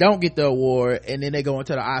they don't get the award, and then they go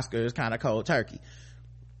into the Oscars kind of cold turkey.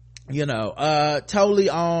 Totally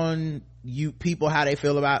on you people how they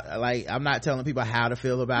feel about, like, I'm not telling people how to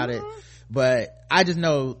feel about it, but I just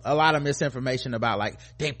know a lot of misinformation about, like,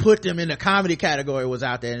 they put them in the comedy category was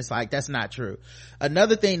out there, and it's like, that's not true.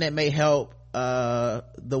 Another thing that may help the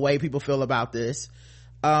way people feel about this,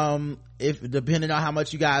 if depending on how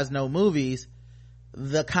much you guys know movies,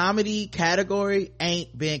 the comedy category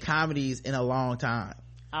ain't been comedies in a long time.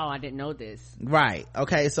 Oh, I didn't know this. Right.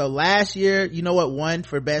 Okay, so last year, you know what won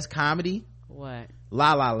for best comedy? What?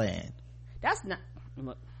 La La Land. That's not...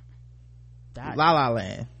 La La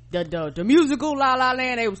Land. the musical La La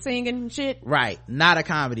Land, they were singing and shit. Right. Not a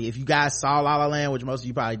comedy. If you guys saw La La Land, which most of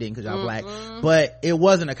you probably didn't because y'all black, but it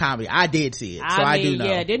wasn't a comedy. I did see it, so I do know.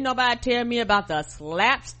 Yeah, didn't nobody tell me about the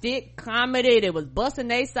slapstick comedy that was busting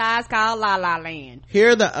their sides called La La Land.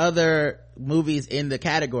 Here are the other movies in the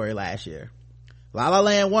category last year. La La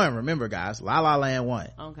Land won. Remember, guys, La La Land won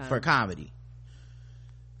for comedy.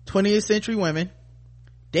 20th Century Women,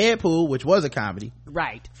 Deadpool, which was a comedy,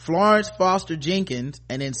 right, Florence Foster Jenkins,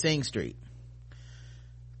 and then Sing Street.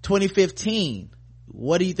 2015,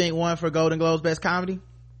 what do you think won for Golden Globes Best Comedy?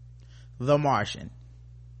 The Martian.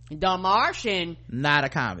 The Martian, not a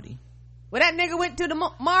comedy. Well, that nigga went to the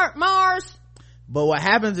Mars. But what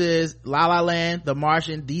happens is La La Land, The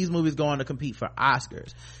Martian, these movies go on to compete for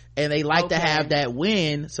Oscars, and they like to have that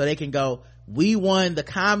win so they can go, we won the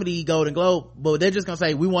comedy Golden Globe, but they're just gonna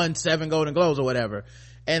say we won 7 Golden Globes or whatever,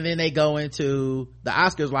 and then they go into the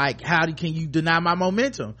Oscars like, can you deny my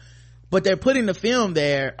momentum? But they're putting the film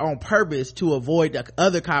there on purpose to avoid the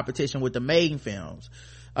other competition with the main films.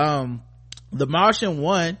 The Martian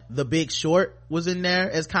won. The Big Short was in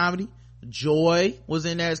there as comedy. Joy was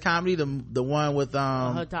in there as comedy, the one with her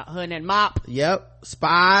and that mop. Yep.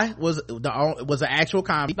 Spy was an actual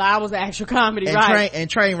comedy. Spy was an actual comedy, and right?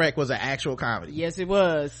 Trainwreck was an actual comedy. Yes, it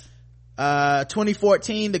was.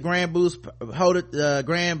 2014, the Grand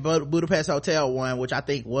Budapest Hotel one, which I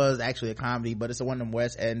think was actually a comedy, but it's one of them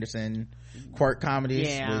Wes Anderson quirk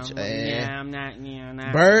comedies. I'm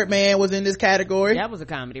not. Birdman was in this category. That was a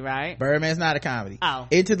comedy, right? Birdman's not a comedy. Oh.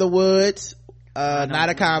 Into the Woods, not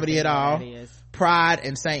a comedy at all. Pride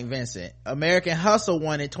and St. Vincent. American Hustle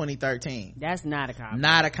won in 2013. That's not a comedy.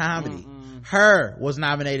 Not a comedy. Her was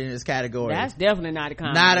nominated in this category. That's definitely not a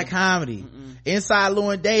comedy. Not a comedy. Inside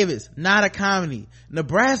Llewyn Davis, not a comedy.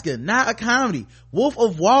 Nebraska, not a comedy. Wolf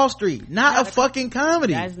of Wall Street, not a fucking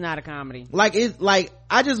comedy. That's not a comedy.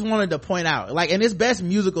 I just wanted to point out, and it's best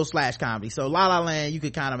musical / comedy. So La La Land, you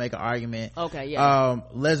could kind of make an argument. Okay, yeah.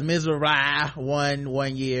 Les Miserables won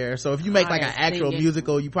 1 year. So if you make an actual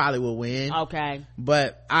musical, you probably will win. Okay.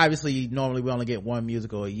 But obviously, normally we only get 1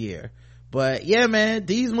 musical a year. But yeah, man,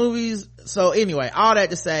 these movies. So anyway, all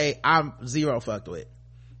that to say, I'm zero fucked with.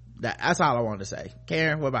 That's all I wanted to say.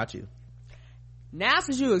 Karen, what about you? Now,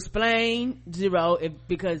 since you explained zero,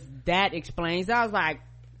 because that explains, I was like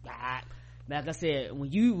I said,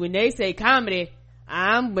 when they say comedy,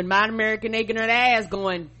 I'm with my American ignorant ass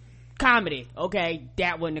going comedy. Okay,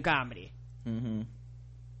 that wasn't a comedy. You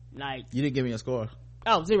didn't give me a score.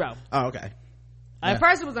 0. Oh, okay. At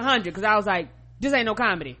first it was 100 because I was like, this ain't no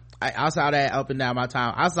comedy. I saw that up and down my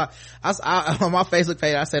time. I saw on my Facebook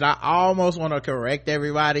page, I said I almost want to correct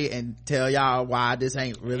everybody and tell y'all why this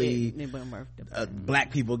ain't really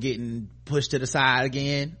black people getting pushed to the side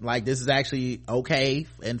again. Like, this is actually okay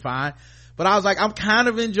and fine. But I was like, I'm kind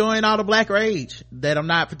of enjoying all the black rage that I'm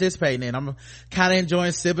not participating in. I'm kind of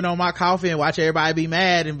enjoying sipping on my coffee and watch everybody be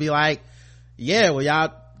mad and be like, yeah, well,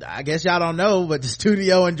 y'all, I guess y'all don't know, but the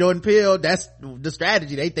studio and Jordan Peele, that's the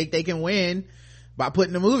strategy. They think they can win by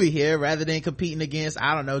putting the movie here rather than competing against,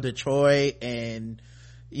 I don't know, Detroit and,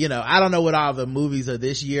 I don't know what all the movies of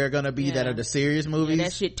this year are gonna be that are the serious movies. Yeah,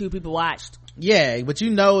 that shit 2 people watched. Yeah, but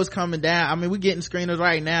it's coming down. I mean, we're getting screeners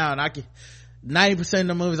right now, and 90% of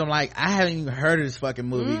the movies I'm like, I haven't even heard of this fucking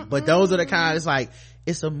movie. But those are the kind, it's like,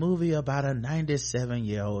 it's a movie about a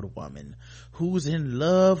 97-year-old woman who's in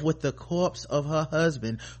love with the corpse of her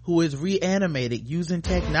husband who is reanimated using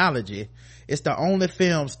technology. It's the only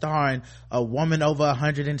film starring a woman over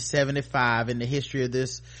 175 in the history of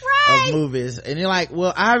this of movies. And you're like,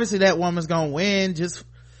 well, obviously that woman's gonna win. Just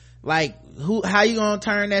how you gonna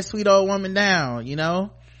turn that sweet old woman down,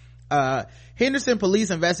 Henderson police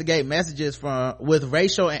investigate messages with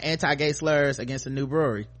racial and anti-gay slurs against a new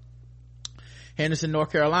brewery. Hendersonville,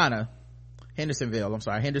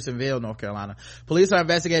 North Carolina. Police are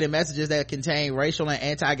investigating messages that contain racial and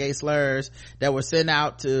anti-gay slurs that were sent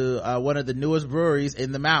out to one of the newest breweries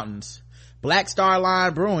in the mountains. Black Star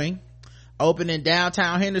Line Brewing opened in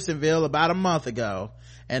downtown Hendersonville about a month ago,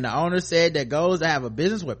 and the owner said their goal is to have a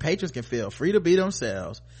business where patrons can feel free to be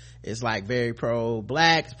themselves. It's very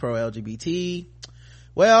pro-black, pro-LGBT.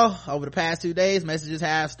 Well, over the past 2 days, messages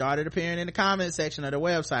have started appearing in the comment section of their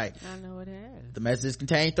website. I know it has. The messages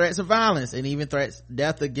contain threats of violence and even threats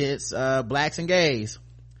death against blacks and gays.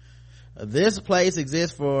 This place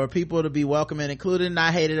exists for people to be welcome and included,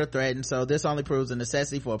 not hated or threatened, so this only proves the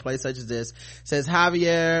necessity for a place such as this, says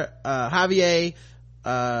Javier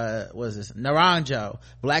Naranjo,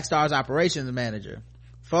 Black Star's operations manager.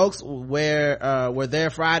 folks were there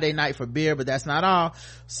Friday night for beer, but that's not all.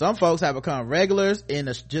 Some folks have become regulars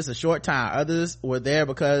in just a short time. Others were there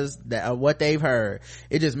because of what they've heard.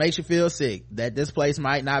 It just makes you feel sick that this place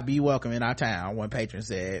might not be welcome in our town, one patron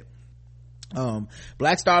said.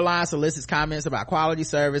 Black Star Line solicits comments about quality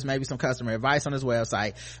service, maybe some customer advice on his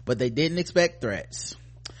website, but they didn't expect threats.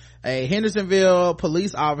 A Hendersonville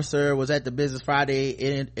police officer was at the business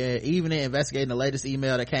Friday evening investigating the latest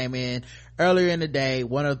email that came in earlier in the day,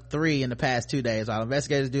 one of 3 in the past 2 days. While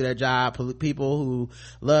investigators do their job, people who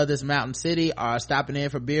love this mountain city are stopping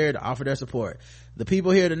in for beer to offer their support. The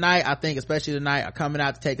people here tonight, I think especially tonight, are coming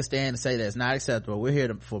out to take a stand and say that it's not acceptable. We're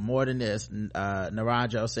here for more than this,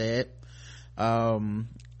 Naranjo said.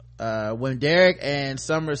 When Derek and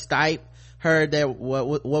Summer Stipe heard that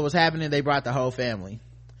what was happening, they brought the whole family.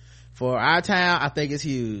 For our town, I think it's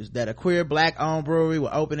huge that a queer black owned brewery will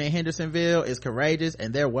open in Hendersonville is courageous,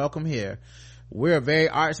 and they're welcome here. We're very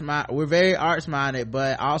arts minded,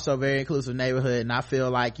 but also very inclusive neighborhood, and I feel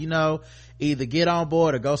like, either get on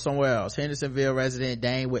board or go somewhere else. Hendersonville resident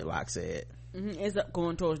Dane Whitlock said. It's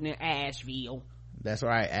going towards near Asheville. That's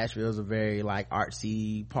right. Asheville is a very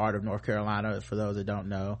artsy part of North Carolina, for those that don't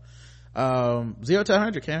know. 0 to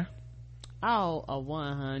 100, Karen. Oh, a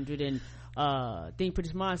 100. And think Pretty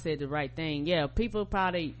Smart said the right thing. Yeah, people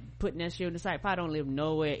probably putting that shit on the site probably don't live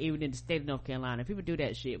nowhere, even in the state of North Carolina. People do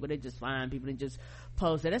that shit, but they just find people and just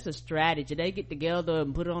post it. That's a strategy. They get together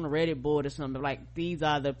and put it on a Reddit board or something like, these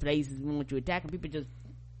are the places we want you to attack, and people just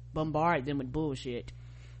bombard them with bullshit.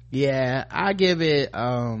 Yeah, I give it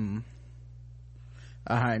 100.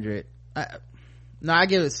 I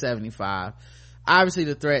give it 75. Obviously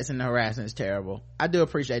the threats and the harassment is terrible. I do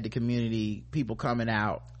appreciate the community, people coming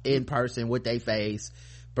out in person with their face,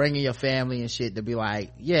 bringing your family and shit to be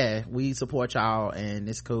like, yeah, we support y'all and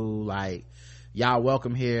it's cool, y'all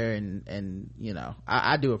welcome here, and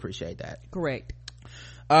I do appreciate that. Correct.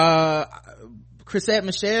 Chrisette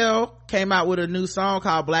Michele came out with a new song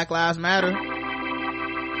called Black Lives Matter,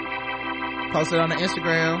 posted on the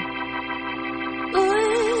Instagram.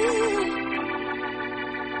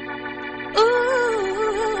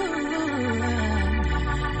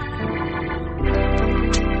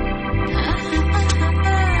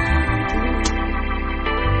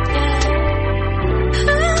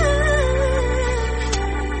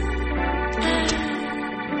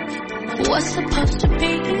 What's supposed to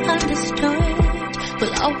be understood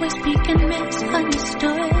will always be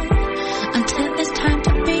misunderstood until it's time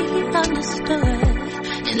to be understood.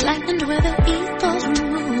 Enlightened where the ego's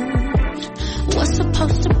removed. What's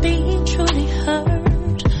supposed to be truly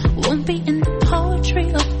heard won't be in the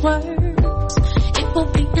poetry of words. It will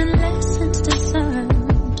be in lessons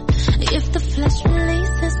discerned. If the flesh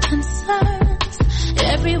releases concerns,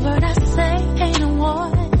 every word I say ain't a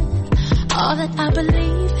war. All that I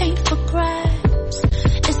believe ain't for grabs.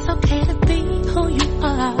 It's okay to be who you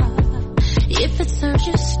are. If it serves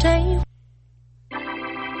you, stay.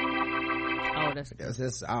 Oh,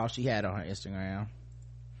 that's all she had on her Instagram.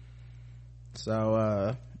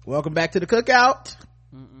 So, welcome back to the cookout.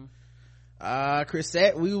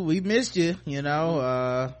 Chrisette, we missed you.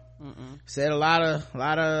 Said a lot of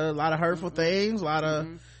hurtful things, a lot of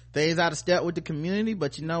things out of step with the community.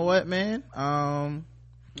 But you know what, man?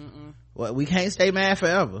 Well, we can't stay mad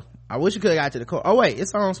forever. I wish you could have got to the chorus. Oh wait,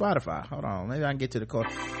 it's on Spotify. Hold on, maybe I can get to the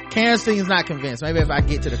chorus. Karen seems not convinced. Maybe if I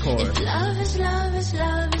get to the chorus. If love is love is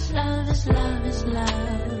love is love is love is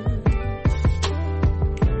love,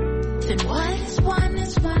 then what is one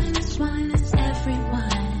is one is one is everyone.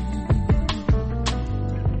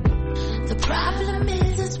 The problem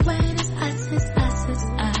is when it's us is us is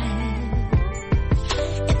us.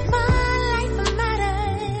 If my life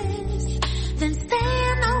matters, then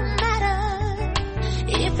stay no matter.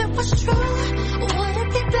 If it was true, would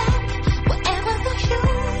it be black? Whatever the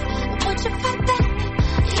hue, would you fight back?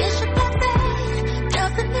 Is your black bad?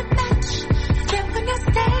 Doesn't it match? Then when you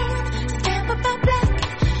stand with my black.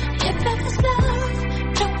 If love is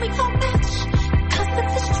love, don't we all match? Cause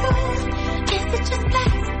if it's true, is it just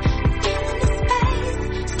black? Feeling the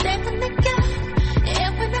space, standing together.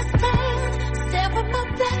 And when I stand with my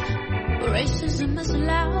black. Racism is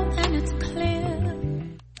loud and it's clear.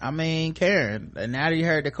 I mean, Karen, now that you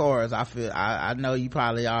heard the chorus, I know you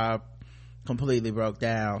probably are completely broke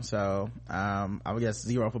down. So, I guess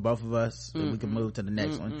 0 for both of us. We can move to the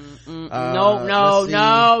next one. No,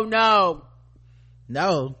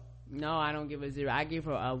 I don't give her 0. I give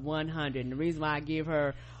her a 100. And the reason why I give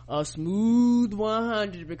her a smooth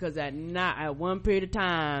 100 because at one period of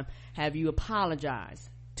time have you apologized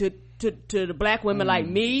to the black women like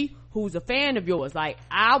me who's a fan of yours. Like,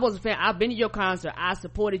 I was a fan. I've been to your concert. I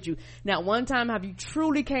supported you. Now, one time have you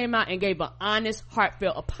truly came out and gave an honest,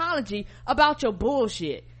 heartfelt apology about your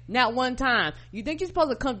bullshit? Not one time. You think you're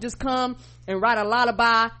supposed to come and write a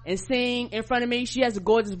lullaby and sing in front of me? She has a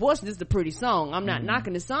gorgeous voice. This is a pretty song. I'm not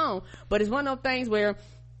knocking the song, but it's one of those things where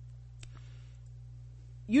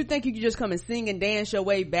you think you can just come and sing and dance your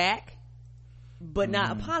way back, but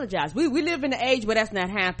not apologize. We live in an age where that's not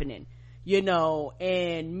happening, you know.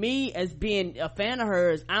 And me, as being a fan of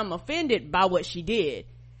hers, I'm offended by what she did.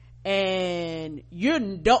 And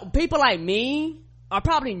people like me are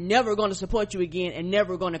probably never going to support you again and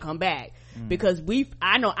never going to come back, because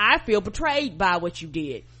I feel betrayed by what you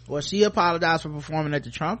did. Well, she apologized for performing at the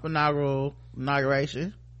Trump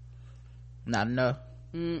inauguration. Not enough.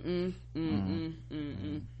 No,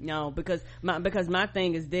 because my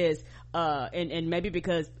thing is this, and maybe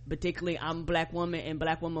because particularly I'm a black woman, and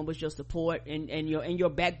black woman was your support and your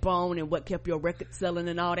backbone and what kept your record selling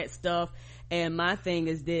and all that stuff. And my thing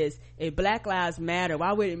is this: if Black Lives Matter,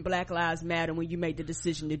 why wouldn't Black Lives Matter when you made the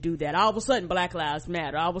decision to do that? All of a sudden Black Lives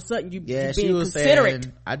Matter. All of a sudden you being she was considerate.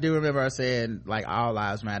 Saying, I do remember her saying like all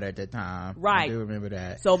lives matter at that time. Right. I do remember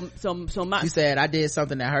that. So she said, I did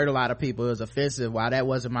something that hurt a lot of people. It was offensive. While that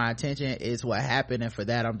wasn't my intention, it's what happened, and for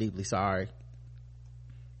that I'm deeply sorry.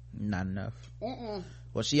 Not enough.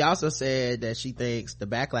 Well, she also said that she thinks the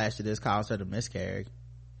backlash to this caused her to miscarry.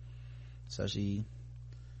 So she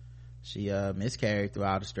miscarried through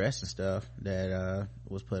all the stress and stuff that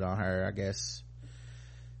was put on her, I guess,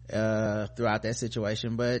 throughout that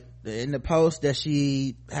situation. But in the post that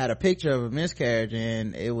she had a picture of a miscarriage,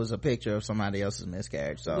 and it was a picture of somebody else's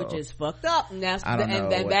miscarriage, so which is fucked up. And that's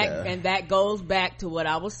and that goes back to what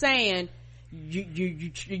I was saying.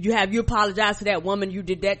 You have you apologized to that woman you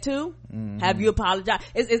did that to? Have you apologized?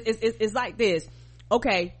 It's like this.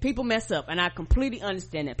 Okay, people mess up, and I completely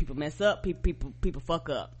understand that people mess up, people fuck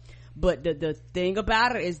up. But the thing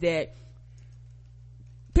about it is that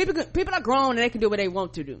people are grown and they can do what they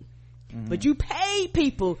want to do. But you pay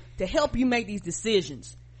people to help you make these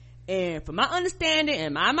decisions. And from my understanding,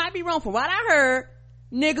 and I might be wrong, from what I heard,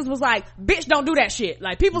 niggas was like, bitch, don't do that shit.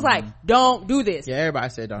 Like, people's like, don't do this. Yeah, everybody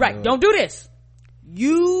said don't do this.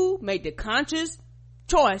 You made the conscious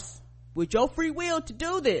choice with your free will to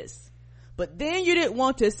do this, but then you didn't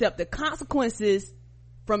want to accept the consequences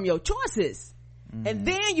from your choices. And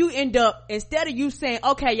then you end up, instead of you saying,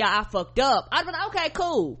 okay, y'all, I fucked up, I'd be like, okay,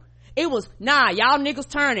 cool. It was, nah, y'all niggas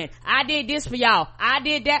turning. I did this for y'all. I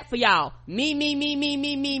did that for y'all. Me.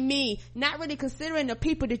 Not really considering the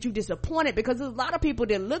people that you disappointed, because there's a lot of people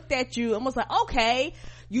that looked at you and was like, okay,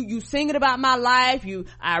 you singing about my life.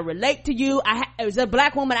 I relate to you. As a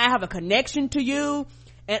black woman, I have a connection to you.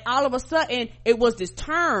 And all of a sudden, it was this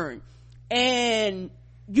turn. And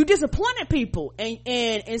you disappointed people. And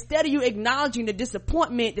instead of you acknowledging the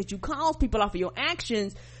disappointment that you caused people off of your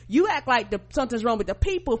actions, you act like something's wrong with the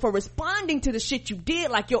people for responding to the shit you did,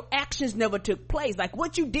 like your actions never took place. Like,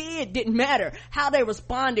 what you did didn't matter. How they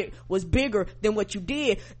responded was bigger than what you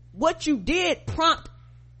did. What you did prompt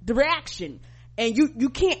the reaction. And you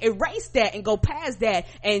can't erase that and go past that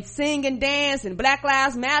and sing and dance and Black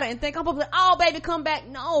Lives Matter and think, oh baby, come back.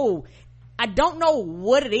 No. I don't know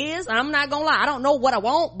what it is. I'm not gonna lie. I don't know what I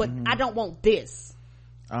want, but I don't want this.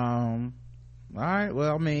 All right,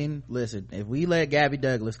 well, I mean, listen, if we let Gabby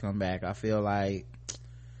Douglas come back, I feel like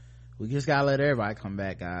we just gotta let everybody come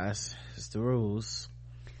back, guys. It's the rules.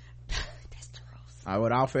 That's the rules. I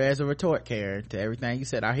would offer as a retort, Karen, to everything you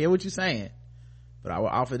said. I hear what you're saying, but I will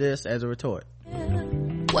offer this as a retort.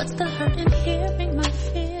 What's the hurt in hearing my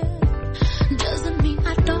fear? Doesn't mean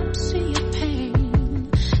I don't see your pain.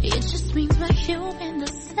 It just means we're human the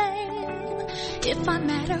same. If I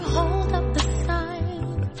matter, hold up the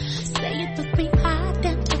sign. Say it with me,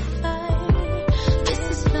 identify. This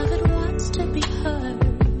is love that wants to be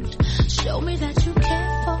heard. Show me that you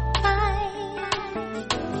care for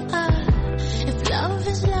if love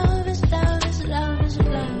is love is love is love is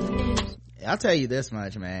love is. I'll tell you this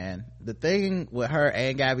much, man. The thing with her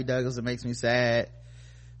and Gabby Douglas that makes me sad,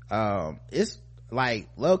 it's like,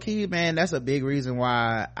 low key, man, that's a big reason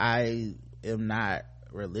why I am not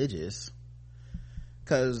religious.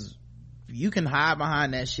 Cause you can hide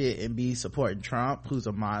behind that shit and be supporting Trump, who's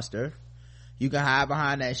a monster. You can hide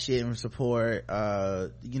behind that shit and support,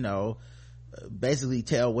 basically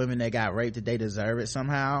tell women that got raped that they deserve it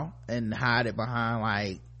somehow, and hide it behind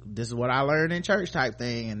like, this is what I learned in church type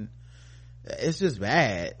thing. it's just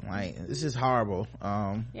bad. Like, it's just horrible.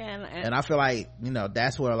 And I feel like, you know,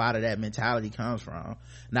 that's where a lot of that mentality comes from.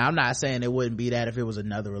 Now, I'm not saying it wouldn't be that if it was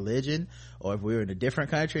another religion, or if we were in a different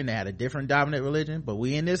country and they had a different dominant religion, but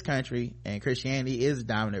we in this country, and Christianity is a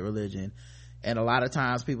dominant religion, and a lot of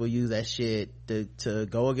times people use that shit to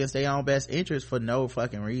go against their own best interest for no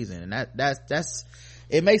fucking reason. And that's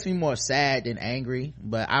it makes me more sad than angry.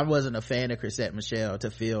 But I wasn't a fan of Chrisette Michele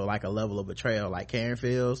to feel like a level of betrayal like Karen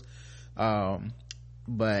feels.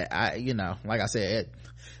 But I, you know, like I said,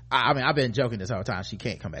 I mean, I've been joking this whole time. She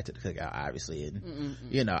can't come back to the cookout, obviously. And,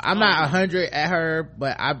 you know, I'm not 100 at her,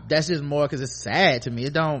 but that's just more because it's sad to me.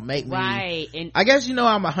 It don't make me, right. And I guess, you know,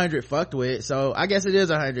 I'm 100 fucked with. So I guess it is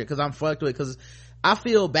 100 because I'm fucked with, because I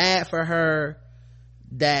feel bad for her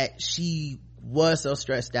that she was so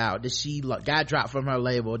stressed out, that she got dropped from her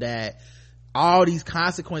label, that all these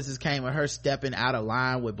consequences came with her stepping out of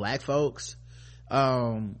line with black folks.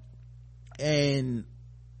 And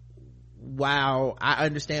while I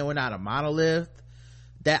understand we're not a monolith,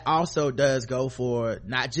 that also does go for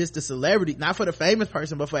not just the celebrity, not for the famous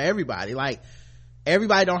person, but for everybody. Like,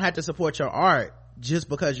 everybody don't have to support your art just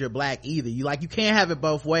because you're black either. You can't have it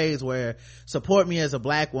both ways, where support me as a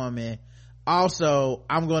black woman, also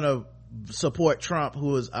I'm gonna support Trump,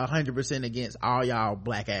 who is 100% against all y'all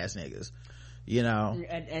black ass niggas, you know.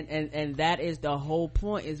 And that is the whole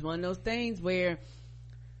point. Is one of those things where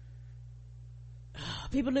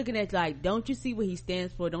people looking at, like, don't you see what he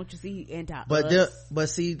stands for? Don't you see he anti-us? But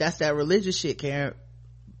see, that's that religious shit, Karen.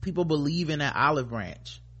 People believe in that olive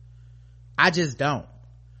branch. I just don't,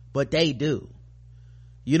 but they do.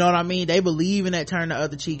 You know what I mean? They believe in that turn the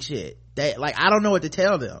other cheek shit. They, like, I don't know what to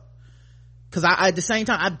tell them, because I at the same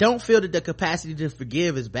time, I don't feel that the capacity to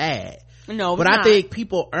forgive is bad. No, but I think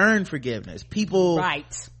people earn forgiveness. People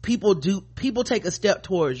take a step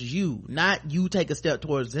towards you, not you take a step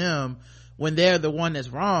towards them when they're the one that's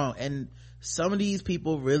wrong. And some of these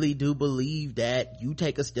people really do believe that you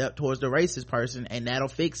take a step towards the racist person and that'll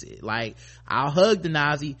fix it. Like, I'll hug the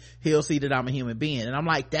Nazi, he'll see that I'm a human being. And I'm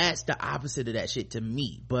like, that's the opposite of that shit to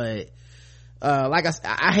me. But like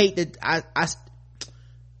I hate that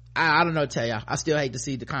I don't know what to tell y'all. I still hate to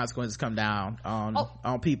see the consequences come down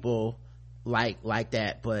on people like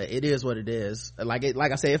that, but it is what it is. Like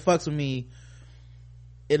I say, it fucks with me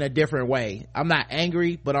in a different way. I'm not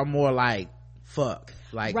angry, but I'm more like, fuck,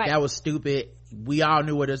 like, right. That was stupid. We all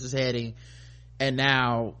knew where this was heading, and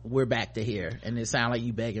now we're back to here, and it sounds like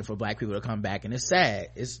you begging for black people to come back, and it's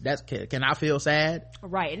sad. Can I feel sad?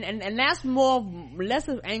 Right. And that's less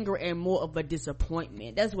of anger and more of a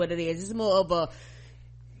disappointment. That's what it is. It's more of a,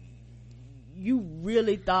 you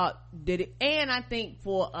really thought did it. And I think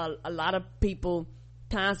for a lot of people,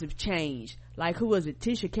 times have changed. Like, who was it?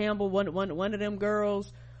 Tisha Campbell, one of them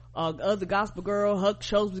girls, other gospel girl, her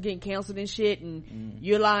shows was getting canceled and shit, and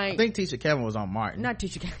you're like, I think Tisha Campbell was on Martin. Not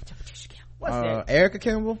Tisha Campbell. What's that? Erica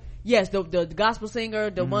Campbell? Yes, the gospel singer,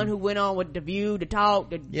 the one who went on with The View, The Talk,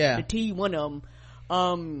 the T, one of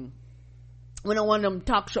them. Went on one of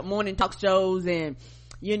them morning talk shows, and,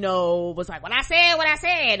 you know, was like, what I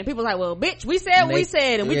said, and people like, well, bitch, we said what we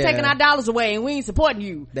said, and we taking our dollars away, and we ain't supporting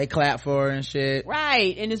you. They clap for her and shit.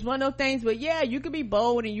 Right. And it's one of those things, but yeah, you can be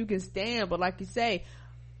bold and you can stand, but like you say,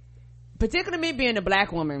 particularly me being a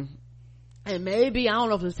black woman, and maybe, I don't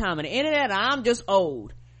know if it's time on the internet, or I'm just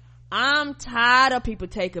old, I'm tired of people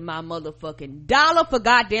taking my motherfucking dollar for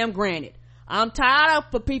goddamn granted. I'm tired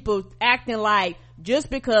of people acting like, just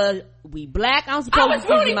because we black, I'm supposed to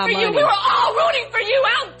give you my money. We were all rooting for you.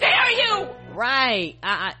 How dare you? Right.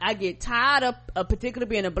 I get tired of particularly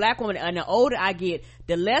being a black woman, and the older I get,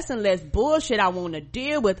 the less and less bullshit I want to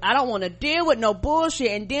deal with. I don't want to deal with no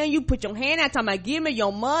bullshit. And then you put your hand out talking about, give me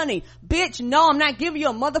your money. Bitch, no, I'm not giving you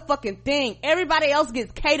a motherfucking thing. Everybody else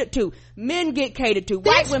gets catered to. Men get catered to.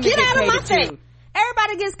 White women get catered to.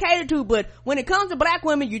 Everybody gets catered to, but when it comes to black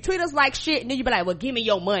women, you treat us like shit, and then you be like, well, give me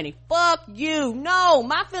your money. Fuck you. No,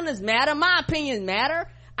 my feelings matter. My opinions matter.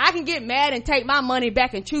 I can get mad and take my money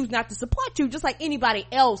back and choose not to support you, just like anybody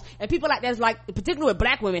else. And people like that's like, particularly with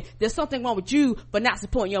black women, there's something wrong with you for not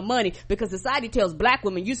supporting your money, because society tells black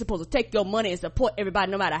women you're supposed to take your money and support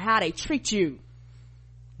everybody no matter how they treat you.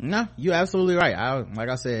 No, you're absolutely right. Like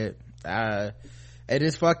I said, it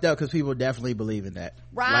is fucked up because people definitely believe in that.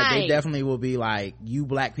 Right. Like, they definitely will be like, you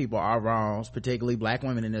black people are wrong, particularly black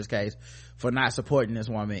women in this case, for not supporting this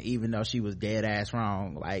woman, even though she was dead ass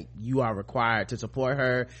wrong. Like, you are required to support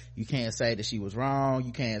her. You can't say that she was wrong.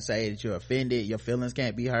 You can't say that you're offended. Your feelings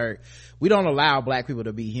can't be hurt. We don't allow black people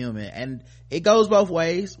to be human. And it goes both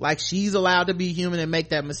ways. Like, she's allowed to be human and make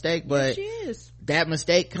that mistake, but she is. That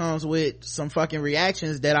mistake comes with some fucking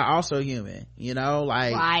reactions that are also human, you know?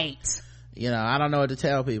 Like, right. I don't know what to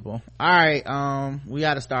tell people. All right, we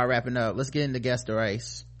got to start wrapping up. Let's get into Guess the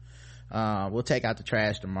Race. We'll take out the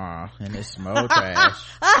trash tomorrow, and it's more trash.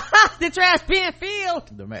 The trash being filled.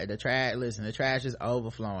 The trash, listen, the trash is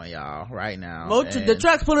overflowing, y'all, right now. The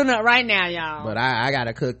truck's pulling up right now, y'all. But I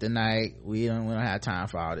gotta cook tonight. We don't have time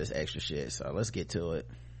for all this extra shit, so let's get to it.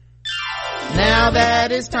 Now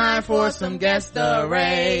that it's time for some Guess the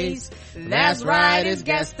Race. That's right, it's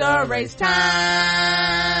Guess the Race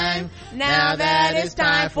time. Now that it's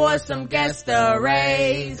time for some Guess the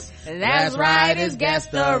Race. That's right, it's Guess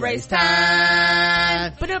the Race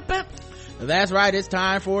time. That's right, it's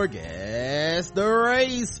time for Guess the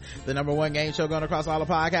Race, the #1 game show going across all of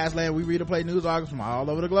podcast land. We read and play news articles from all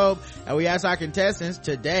over the globe, and we ask our contestants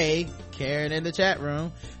today, Karen in the chat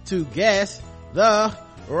room, to guess the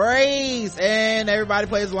race, and everybody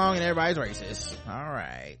plays along and everybody's racist. All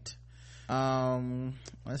right.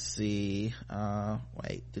 Let's see.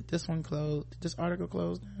 Wait, did this one close? Did this article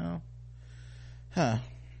close now?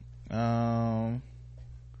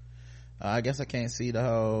 I guess I can't see the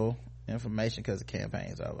whole information because the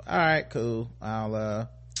campaign's over. All right, cool. I'll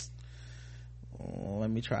let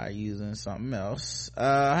me try using something else.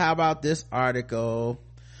 How about this article?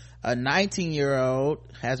 A 19-year-old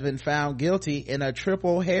has been found guilty in a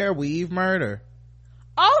triple hair weave murder.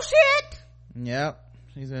 Oh shit! Yep,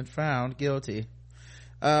 she's been found guilty.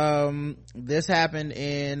 This happened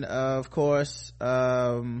in, of course,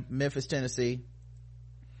 Memphis, Tennessee.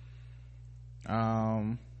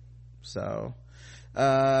 Her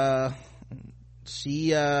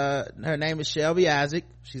name is Shelby Isaac.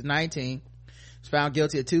 She's 19. She's found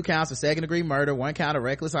guilty of 2 counts of second-degree murder, 1 count of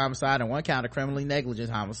reckless homicide, and 1 count of criminally negligent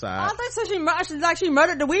homicide. I thought so she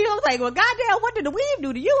murdered the weave. I was like, well, goddamn, what did the weave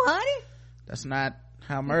do to you, honey? That's not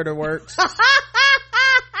how murder works.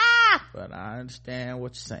 But I understand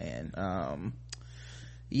what you're saying.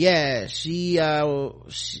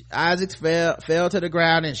 Isaac fell to the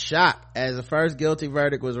ground in shock as the first guilty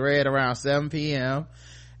verdict was read around 7 p.m.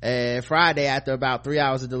 Friday after about 3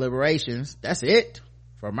 hours of deliberations. That's it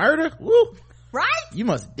for murder. Woo, right? You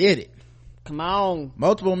must did it. Come on.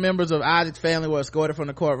 Multiple members of Isaac's family were escorted from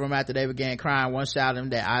the courtroom after they began crying. One shouted him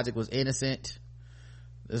that Isaac was innocent.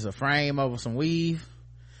 There's a frame over some weave.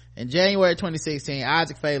 In January 2016,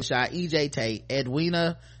 Isaac fatally shot E.J. Tate,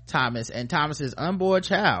 Edwina Thomas, and Thomas's unborn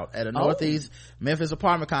child at a Northeast Memphis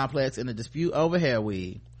apartment complex in a dispute over hair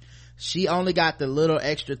weave. She only got the little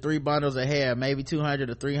extra 3 bundles of hair, maybe 200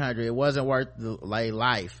 or 300. It wasn't worth the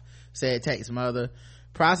life, said Tate's mother.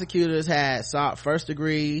 Prosecutors had sought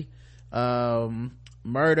first-degree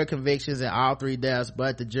murder convictions in all 3 deaths,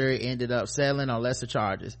 but the jury ended up settling on lesser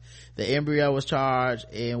charges. The embryo was charged,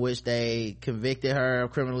 in which they convicted her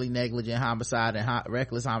of criminally negligent homicide, and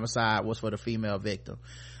reckless homicide was for the female victim.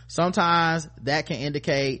 Sometimes that can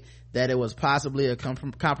indicate that it was possibly a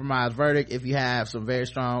compromised verdict if you have some very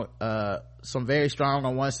strong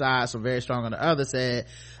on one side, some very strong on the other, said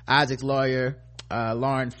Isaac's lawyer,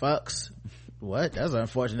 Lauren Fuchs. What? That's an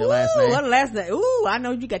unfortunate last name. What last name? Ooh, I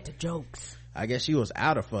know you got the jokes. I guess she was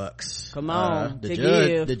out of fucks. Come on,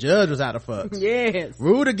 the judge was out of fucks. Yes,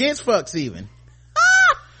 ruled against fucks even.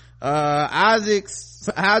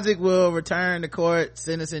 Isaac will return to court,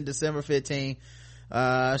 sentenced in December 15.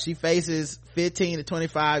 She faces 15 to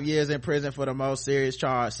 25 years in prison for the most serious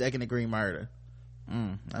charge, second-degree murder.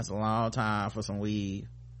 That's a long time for some weed.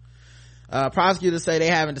 Prosecutors say they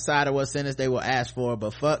haven't decided what sentence they will ask for,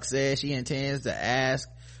 but Fuck says she intends to ask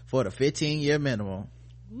for the 15-year minimum.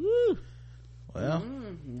 Woo. Well,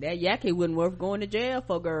 that yaki wasn't worth going to jail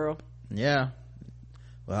for, girl. Yeah.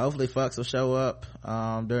 Well, hopefully Fucks will show up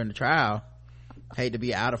during the trial. Hate to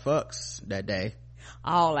be out of Fucks that day.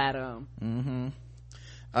 All out of them.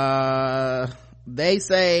 They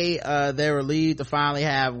say they're relieved to finally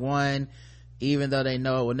have one, even though they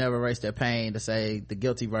know it will never erase their pain, to say the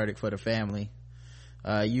guilty verdict for the family.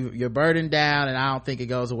 You're burdened down, and I don't think it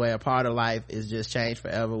goes away. A part of life is just changed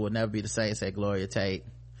forever, will never be the same, said Gloria Tate.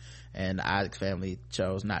 And Isaac's family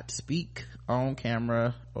chose not to speak on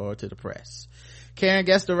camera or to the press. Karen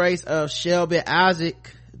guessed the race of Shelby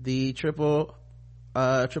Isaac, the triple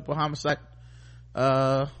homicide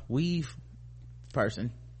weave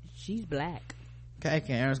person. She's black. Okay,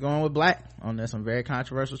 Karen's going with black on this. Some very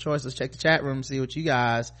controversial choices. Check the chat room and see what you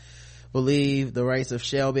guys believe the race of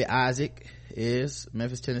Shelby Isaac is.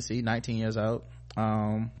 Memphis, Tennessee, 19 years old.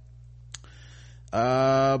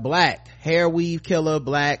 Black, hair weave killer,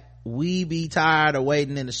 black, we be tired of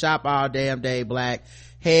waiting in the shop all damn day, black,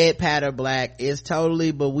 head patter, black, it's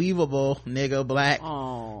totally beweavable, nigga, black.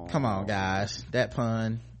 Aww. Come on guys, that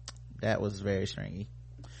pun, that was very stringy.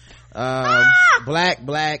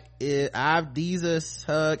 Black is I've Jesus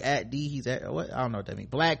hug at D. He's at what? I don't know what that means.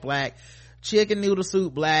 Black chicken noodle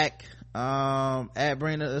soup Black at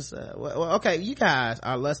Brina's well, okay, you guys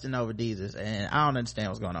are lusting over Jesus and I don't understand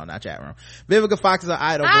what's going on in our chat room. Vivica Fox is an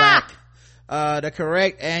idol. Black the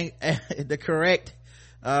correct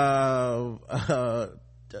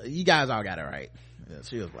you guys all got it right.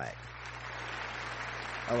 She was Black.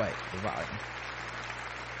 Oh wait, the volume.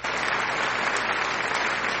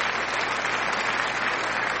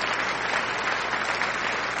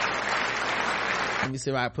 Let me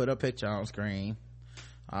see if I put a picture on screen.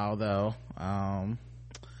 Although, I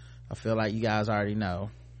feel like you guys already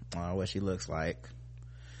know, what she looks like.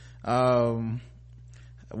 I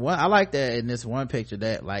like that in this one picture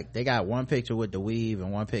that, like, they got one picture with the weave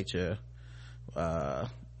and one picture, before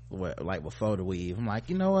the weave. I'm like,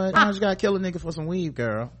 you know what? You just gotta kill a nigga for some weave,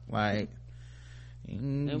 girl. Like,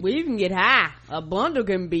 and weave can get high. A bundle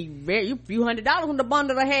can be a few $100s on the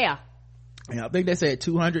bundle of hair. Yeah, I think they said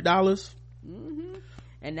 $200.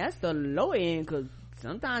 And that's the low end, because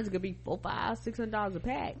sometimes it could be $400, $500, $600 a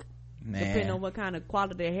pack. Man. Depending on what kind of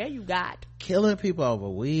quality of hair you got. Killing people over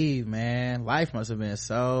weave, man. Life must have been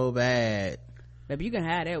so bad. Baby, you can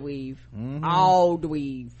have that weave. All the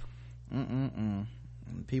weave.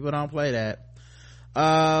 People don't play that.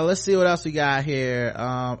 Let's see what else we got here.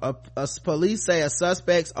 Police say a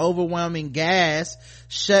suspect's overwhelming gas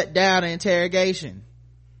shut down an interrogation.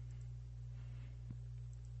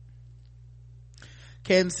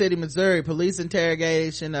 Kansas City, Missouri. Police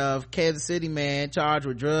interrogation of Kansas City man charged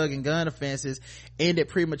with drug and gun offenses ended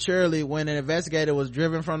prematurely when an investigator was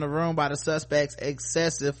driven from the room by the suspect's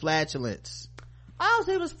excessive flatulence. Oh,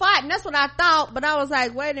 so he was fighting. That's what I thought, but I was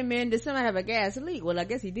like, wait a minute, did somebody have a gas leak? Well, I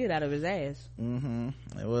guess he did out of his ass.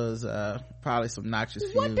 It was probably some noxious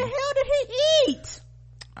fumes. What the hell did he eat?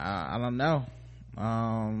 I don't know.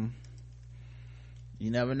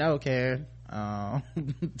 You never know, Karen.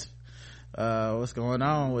 What's going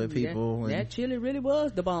on with people? That chili really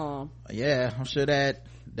was the bomb. Yeah, I'm sure that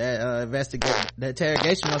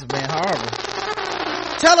interrogation must have been horrible.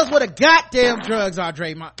 Tell us what the goddamn drugs are,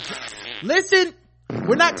 Draymond. Listen,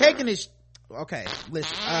 we're not taking this. Okay,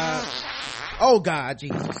 listen. Oh God,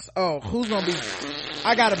 Jesus. Oh, who's gonna be?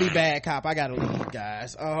 I gotta be bad cop. I gotta leave,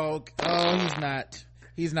 guys. Oh,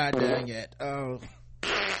 he's not done yet. Oh,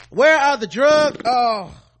 where are the drugs?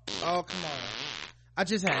 Oh, come on. I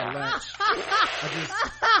just had lunch.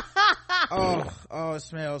 It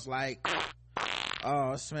smells like,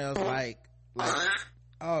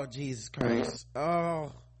 oh Jesus Christ.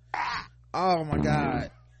 Oh my God.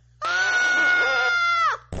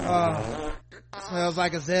 Smells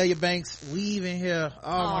like Azalea Banks weave in here.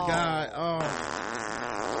 Oh my God. Oh,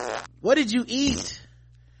 what did you eat?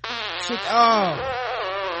 Is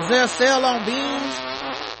there a sale on beans?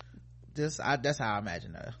 That's how I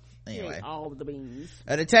imagine her. Anyway, all the beans.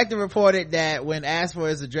 A detective reported that when asked for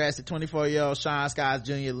his address, the 24-year-old Sean Skiles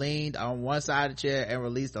Jr. leaned on one side of the chair and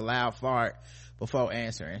released a loud fart before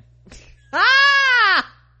answering. I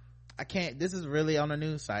can't. This is really on a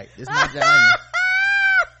news site. This is not Giant.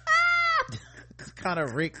 It's kind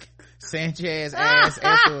of Rick Sanchez ass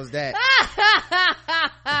answer was that.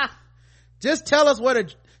 Just tell us where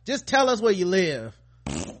you live.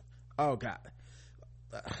 Oh God.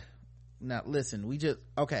 Now listen,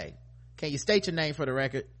 okay. Can you state your name for the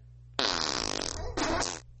record?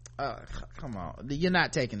 Come on. You're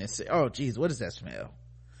not taking this. Oh geez, what does that smell?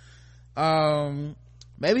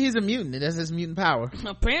 Maybe he's a mutant. That's his mutant power.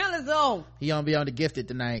 Apparently so. He gonna be on The Gifted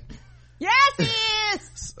tonight. Yes, he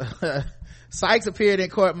is. Sykes appeared in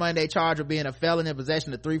court Monday charged with being a felon in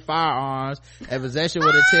possession of 3 firearms and possession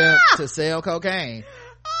with attempt to sell cocaine.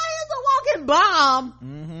 Oh, he's a walking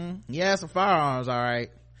bomb. He has some firearms, all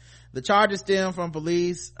right. The charges stem from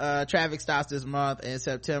police traffic stops this month in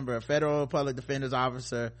September. A federal public defender's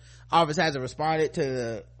office hasn't responded to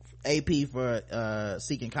the AP for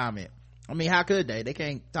seeking comment. I mean, how could they? They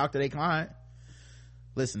can't talk to their client.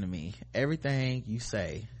 Listen to me. Everything you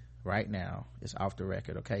say right now is off the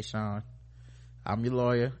record, okay, Sean? I'm your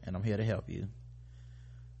lawyer and I'm here to help you.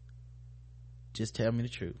 Just tell me the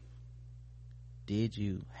truth. Did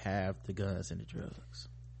you have the guns and the drugs?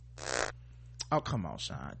 Oh, come on,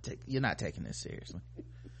 Sean. You're not taking this seriously.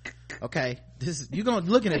 Okay? You're going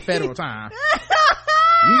looking at federal time.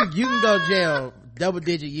 You can go to jail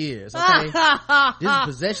double-digit years, okay? This is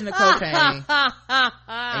possession of cocaine,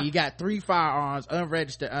 and you got 3 firearms,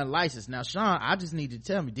 unregistered, unlicensed. Now, Sean, I just need you to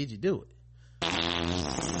tell me, did you do it?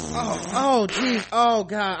 Oh, geez. Oh,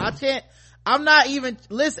 God. I can't. I'm not even.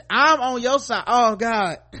 Listen, I'm on your side. Oh,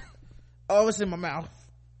 God. Oh, it's in my mouth.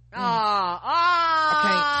 I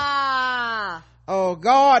can't. Oh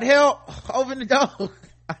God, help, open the door.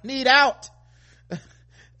 I need out.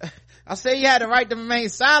 I say you had the right to remain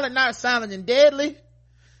silent, not silent and deadly.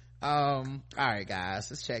 All right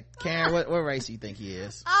guys, let's check. Karen, what race do you think he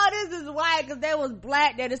is? Oh, this is white because they was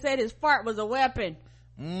black that said his fart was a weapon.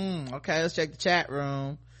 Okay, let's check the chat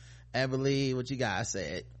room and believe what you guys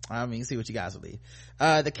said. See what you guys believe.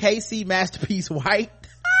 The KC Masterpiece white.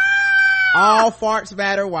 All farts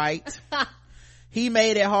matter white. He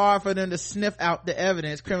made it hard for them to sniff out the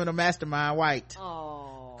evidence. Criminal mastermind white.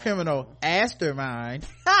 Oh. Criminal mastermind.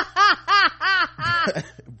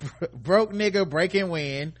 Broke nigga break and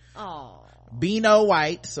win. Oh. Bino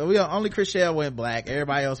white. So only Chriselle went black.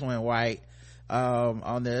 Everybody else went white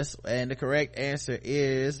on this. And the correct answer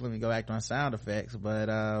is, let me go back to my sound effects, but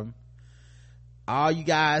all you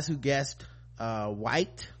guys who guessed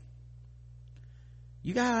white,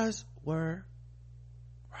 you guys were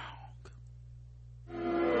wrong.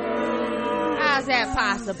 How's that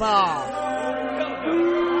possible?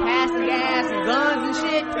 Passing gas and guns and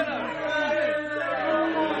shit.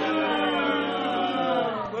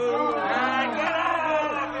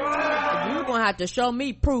 You're gonna have to show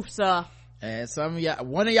me proof, sir. And some of y'all,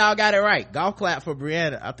 one of y'all got it right. Golf clap for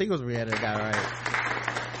Brianna. I think it was Brianna that got it right.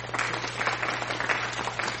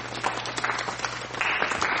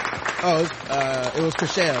 Oh, it was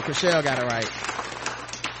Chriselle. Chriselle got it right.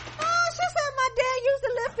 Oh, she said my dad used to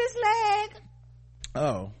lift his leg.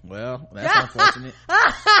 Oh, well, that's unfortunate.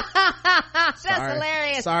 That's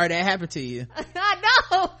hilarious. Sorry that happened to you. I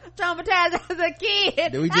know. Traumatized as a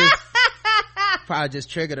kid. Did we just probably just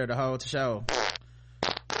triggered her the whole show?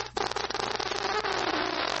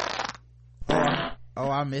 Oh,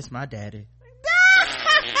 I miss my daddy.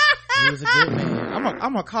 He was a good man.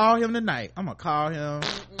 I'm gonna call him tonight. I'm gonna call him.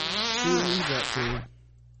 See what he's up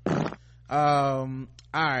to. All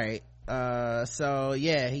right. So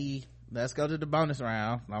yeah, let's go to the bonus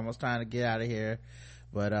round. I'm almost trying to get out of here,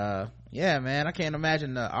 but yeah, man, I can't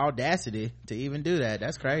imagine the audacity to even do that.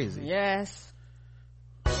 That's crazy. Yes.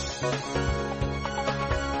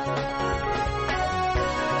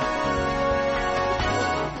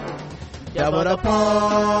 Double the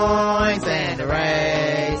points and the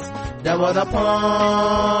race. Double the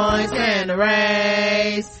points and the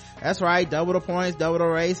race. That's right, double the points, double the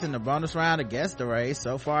race, and the bonus round against the race.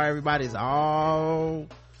 So far, everybody's I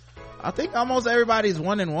think almost everybody's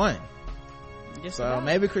 1-1. So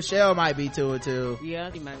maybe Chriselle might be 2-2.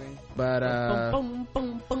 Yeah, he might be. But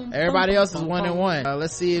everybody else is 1-1.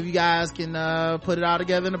 Let's see if you guys can put it all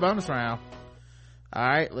together in the bonus round. All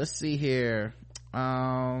right, let's see here.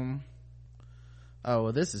 Oh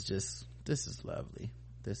well, this is lovely.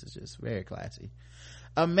 This is just very classy.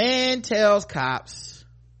 A man tells cops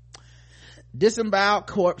disemboweled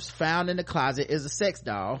corpse found in the closet is a sex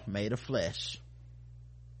doll made of flesh.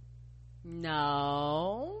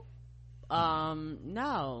 No,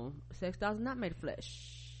 sex dolls are not made of flesh.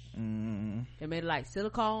 They're made of like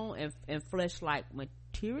silicone and flesh like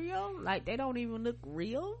material. Like they don't even look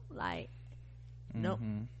real. Like nope.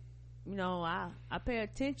 You know, I pay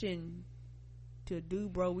attention to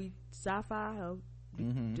Dude Bro We Sci-Fi,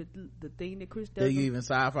 the thing that Chris does. Do you even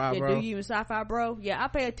sci-fi, bro? Do you even sci-fi, bro? Yeah, I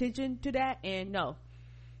pay attention to that, and no.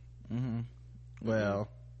 Well,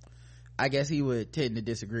 I guess he would tend to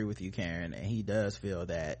disagree with you, Karen, and he does feel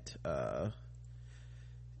that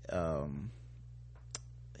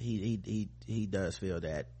he does feel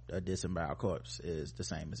that a disemboweled corpse is the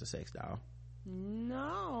same as a sex doll.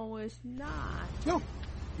 No, it's not. No.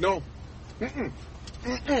 No.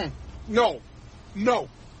 No. No.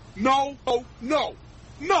 No. Oh, no.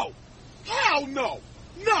 No. Hell no.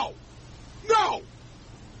 No. No.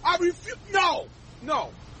 I refuse. No.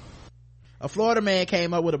 No. A Florida man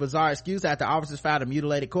came up with a bizarre excuse after officers found a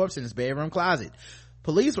mutilated corpse in his bedroom closet.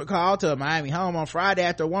 Police were called to a Miami home on Friday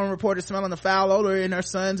after a woman reported smelling a foul odor in her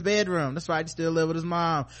son's bedroom. That's right, he still lived with his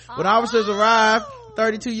mom. When officers arrived,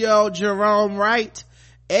 32-year-old Jerome Wright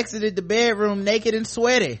exited the bedroom naked and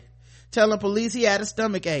sweaty, telling police he had a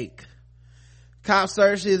stomach ache. Cops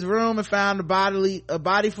searched his room and found a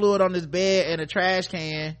body fluid on his bed and a trash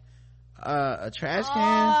can. A trash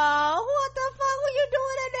can? Oh, what the fuck were you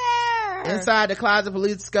doing in there? Inside the closet,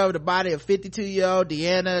 police discovered the body of 52-year-old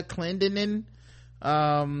Deanna Clendenin,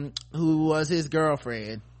 who was his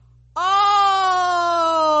girlfriend. Oh!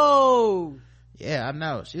 Yeah, I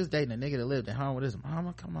know. She was dating a nigga that lived at home with his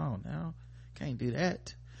mama. Come on now. Can't do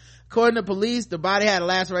that. According to police, the body had a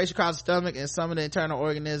laceration across the stomach and some of the internal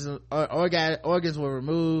organs were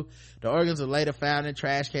removed. The organs were later found in a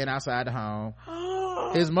trash can outside the home.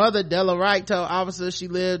 His mother, Della Wright, told officers she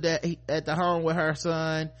lived at the home with her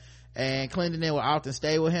son and Clendenin would often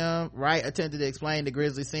stay with him. Wright attempted to explain the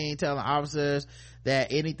grisly scene, telling officers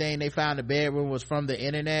that anything they found in the bedroom was from the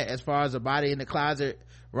internet. As far as the body in the closet,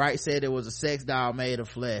 Wright said it was a sex doll made of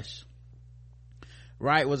flesh.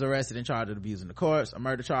 Wright was arrested and charged with abusing the corpse. A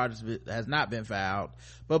murder charge has not been filed,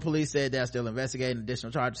 but police said they're still investigating.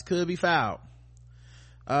 Additional charges could be filed.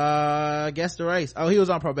 Guess the race. Oh, he was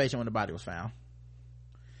on probation when the body was found.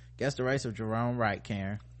 Guess the race of Jerome Wright,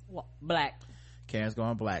 Karen. Black. Karen's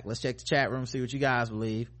going black. Let's check the chat room, see what you guys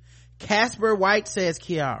believe. Casper White says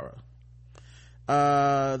Kiara.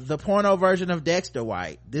 The porno version of Dexter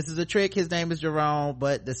White. This is a trick. His name is Jerome,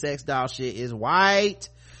 but the sex doll shit is white.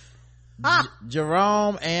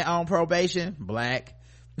 Jerome and on probation, black.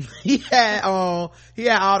 he had all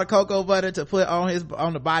the cocoa butter to put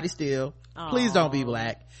on the body still. Please don't be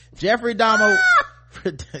black. Jeffrey Dahmer.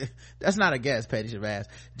 That's not a guess, Petty Shabazz.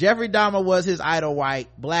 Jeffrey Dahmer was his idol, white.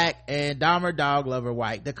 Black. And Dahmer dog lover,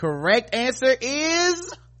 white. The correct answer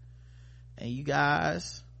is, and you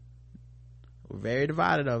guys were very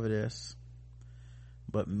divided over this,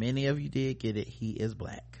 but many of you did get it. He is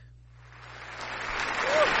black.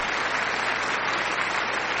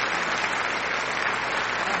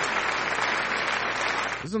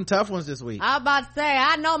 There's some tough ones this week. I was about to say,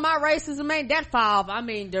 I know my racism ain't that far off. I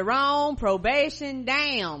mean, Jerome, probation,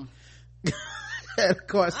 damn. Of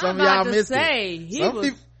course, some of y'all missed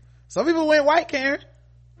it. Some people went white, Karen.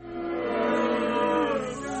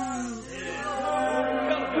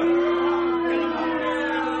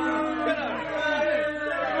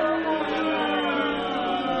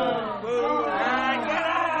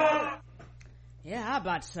 Yeah, I was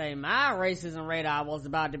about to say my racism radar was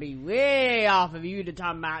about to be way off if you'd have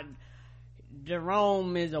talking about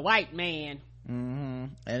Jerome is a white man.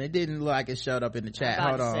 And it didn't look like it showed up in the chat.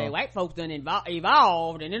 Hold on. Say, white folks done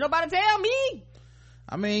evolved and didn't nobody tell me.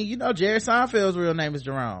 I mean, you know, Jerry Seinfeld's real name is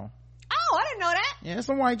Jerome. Oh, I didn't know that. Yeah,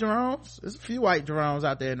 some white Jeromes. There's a few white Jeromes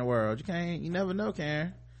out there in the world. You never know,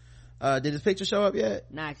 Karen. Did his picture show up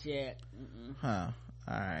yet? Not yet. All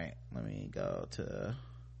right, let me go to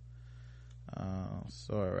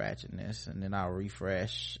sword ratchetness, and then I'll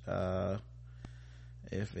refresh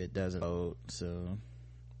if it doesn't load soon.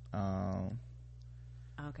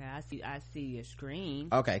 Okay, I see your screen.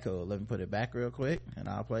 Okay, cool. Let me put it back real quick, and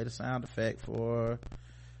I'll play the sound effect for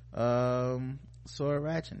sword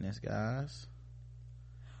ratchetness, guys.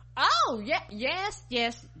 Oh yeah, yes,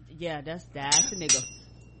 yeah. That's the nigga.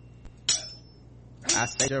 I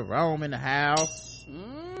say Jerome in the house.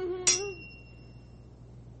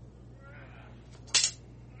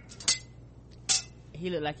 He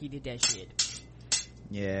looked like he did that shit.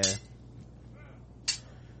 Yeah. There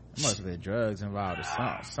must have been drugs involved or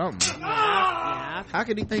something. Yeah. How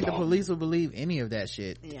could he think the police would believe any of that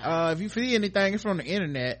shit? Yeah. If you see anything, it's from the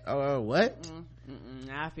internet. What?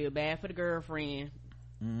 I feel bad for the girlfriend.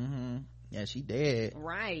 Yeah, she dead.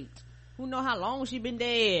 Right. Who know how long she been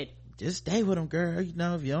dead? Just stay with him, girl. You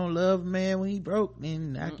know, if you don't love a man when he broke,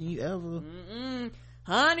 then how can you ever?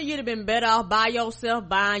 Honey, you'd have been better off by yourself,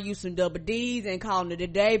 buying you some double D's and calling it a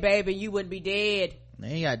day, baby. You wouldn't be dead. They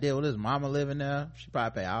ain't got to deal with his mama living there. She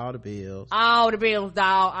probably pay all the bills. All the bills,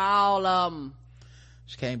 dog. All of them.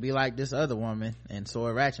 She can't be like this other woman in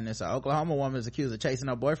sword ratchetness. An Oklahoma woman is accused of chasing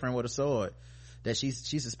her boyfriend with a sword. That she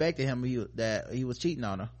suspected him that he was cheating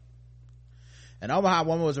on her. An Omaha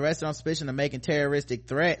woman was arrested on suspicion of making terroristic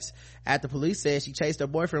threats after police said she chased her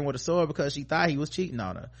boyfriend with a sword because she thought he was cheating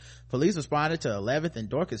on her. Police responded to 11th and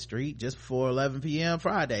Dorcas Street just before 11 p.m.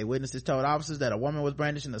 Friday. Witnesses told officers that a woman was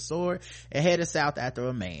brandishing a sword and headed south after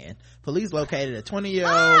a man. Police located a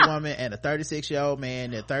 20-year-old woman and a 36-year-old man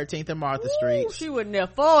near 13th and Martha Street. She wasn't there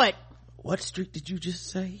for it. What street did you just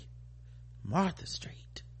say? Martha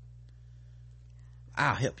Street.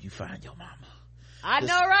 I'll help you find your mama. I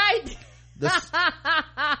know, right?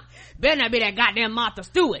 Better not be that goddamn Martha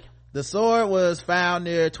Stewart. The sword was found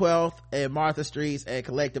near 12th and Martha Streets and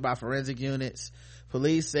collected by forensic units.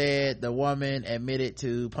 Police said the woman admitted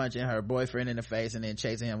to punching her boyfriend in the face and then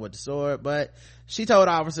chasing him with the sword, but she told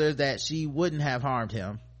officers that she wouldn't have harmed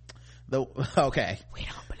him. Okay. We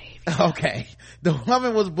don't believe you. Okay. The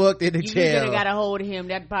woman was booked in the jail. You could have got a hold of him.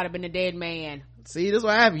 That'd probably been a dead man. See, this is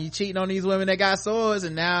what happened. You cheating on these women that got swords,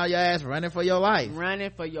 and now your ass running for your life. Running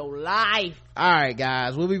for your life. All right,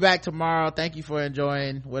 guys. We'll be back tomorrow. Thank you for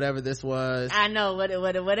enjoying whatever this was. I know,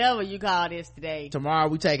 whatever you call this today. Tomorrow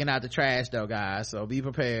we taking out the trash, though, guys. So be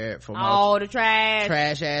prepared for all the trash.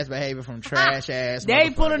 Trash-ass behavior from trash-ass They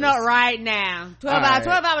pulling up right now. 12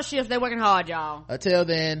 hour shifts. They working hard, y'all. Until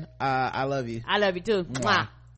then, I love you. I love you, too. Mwah.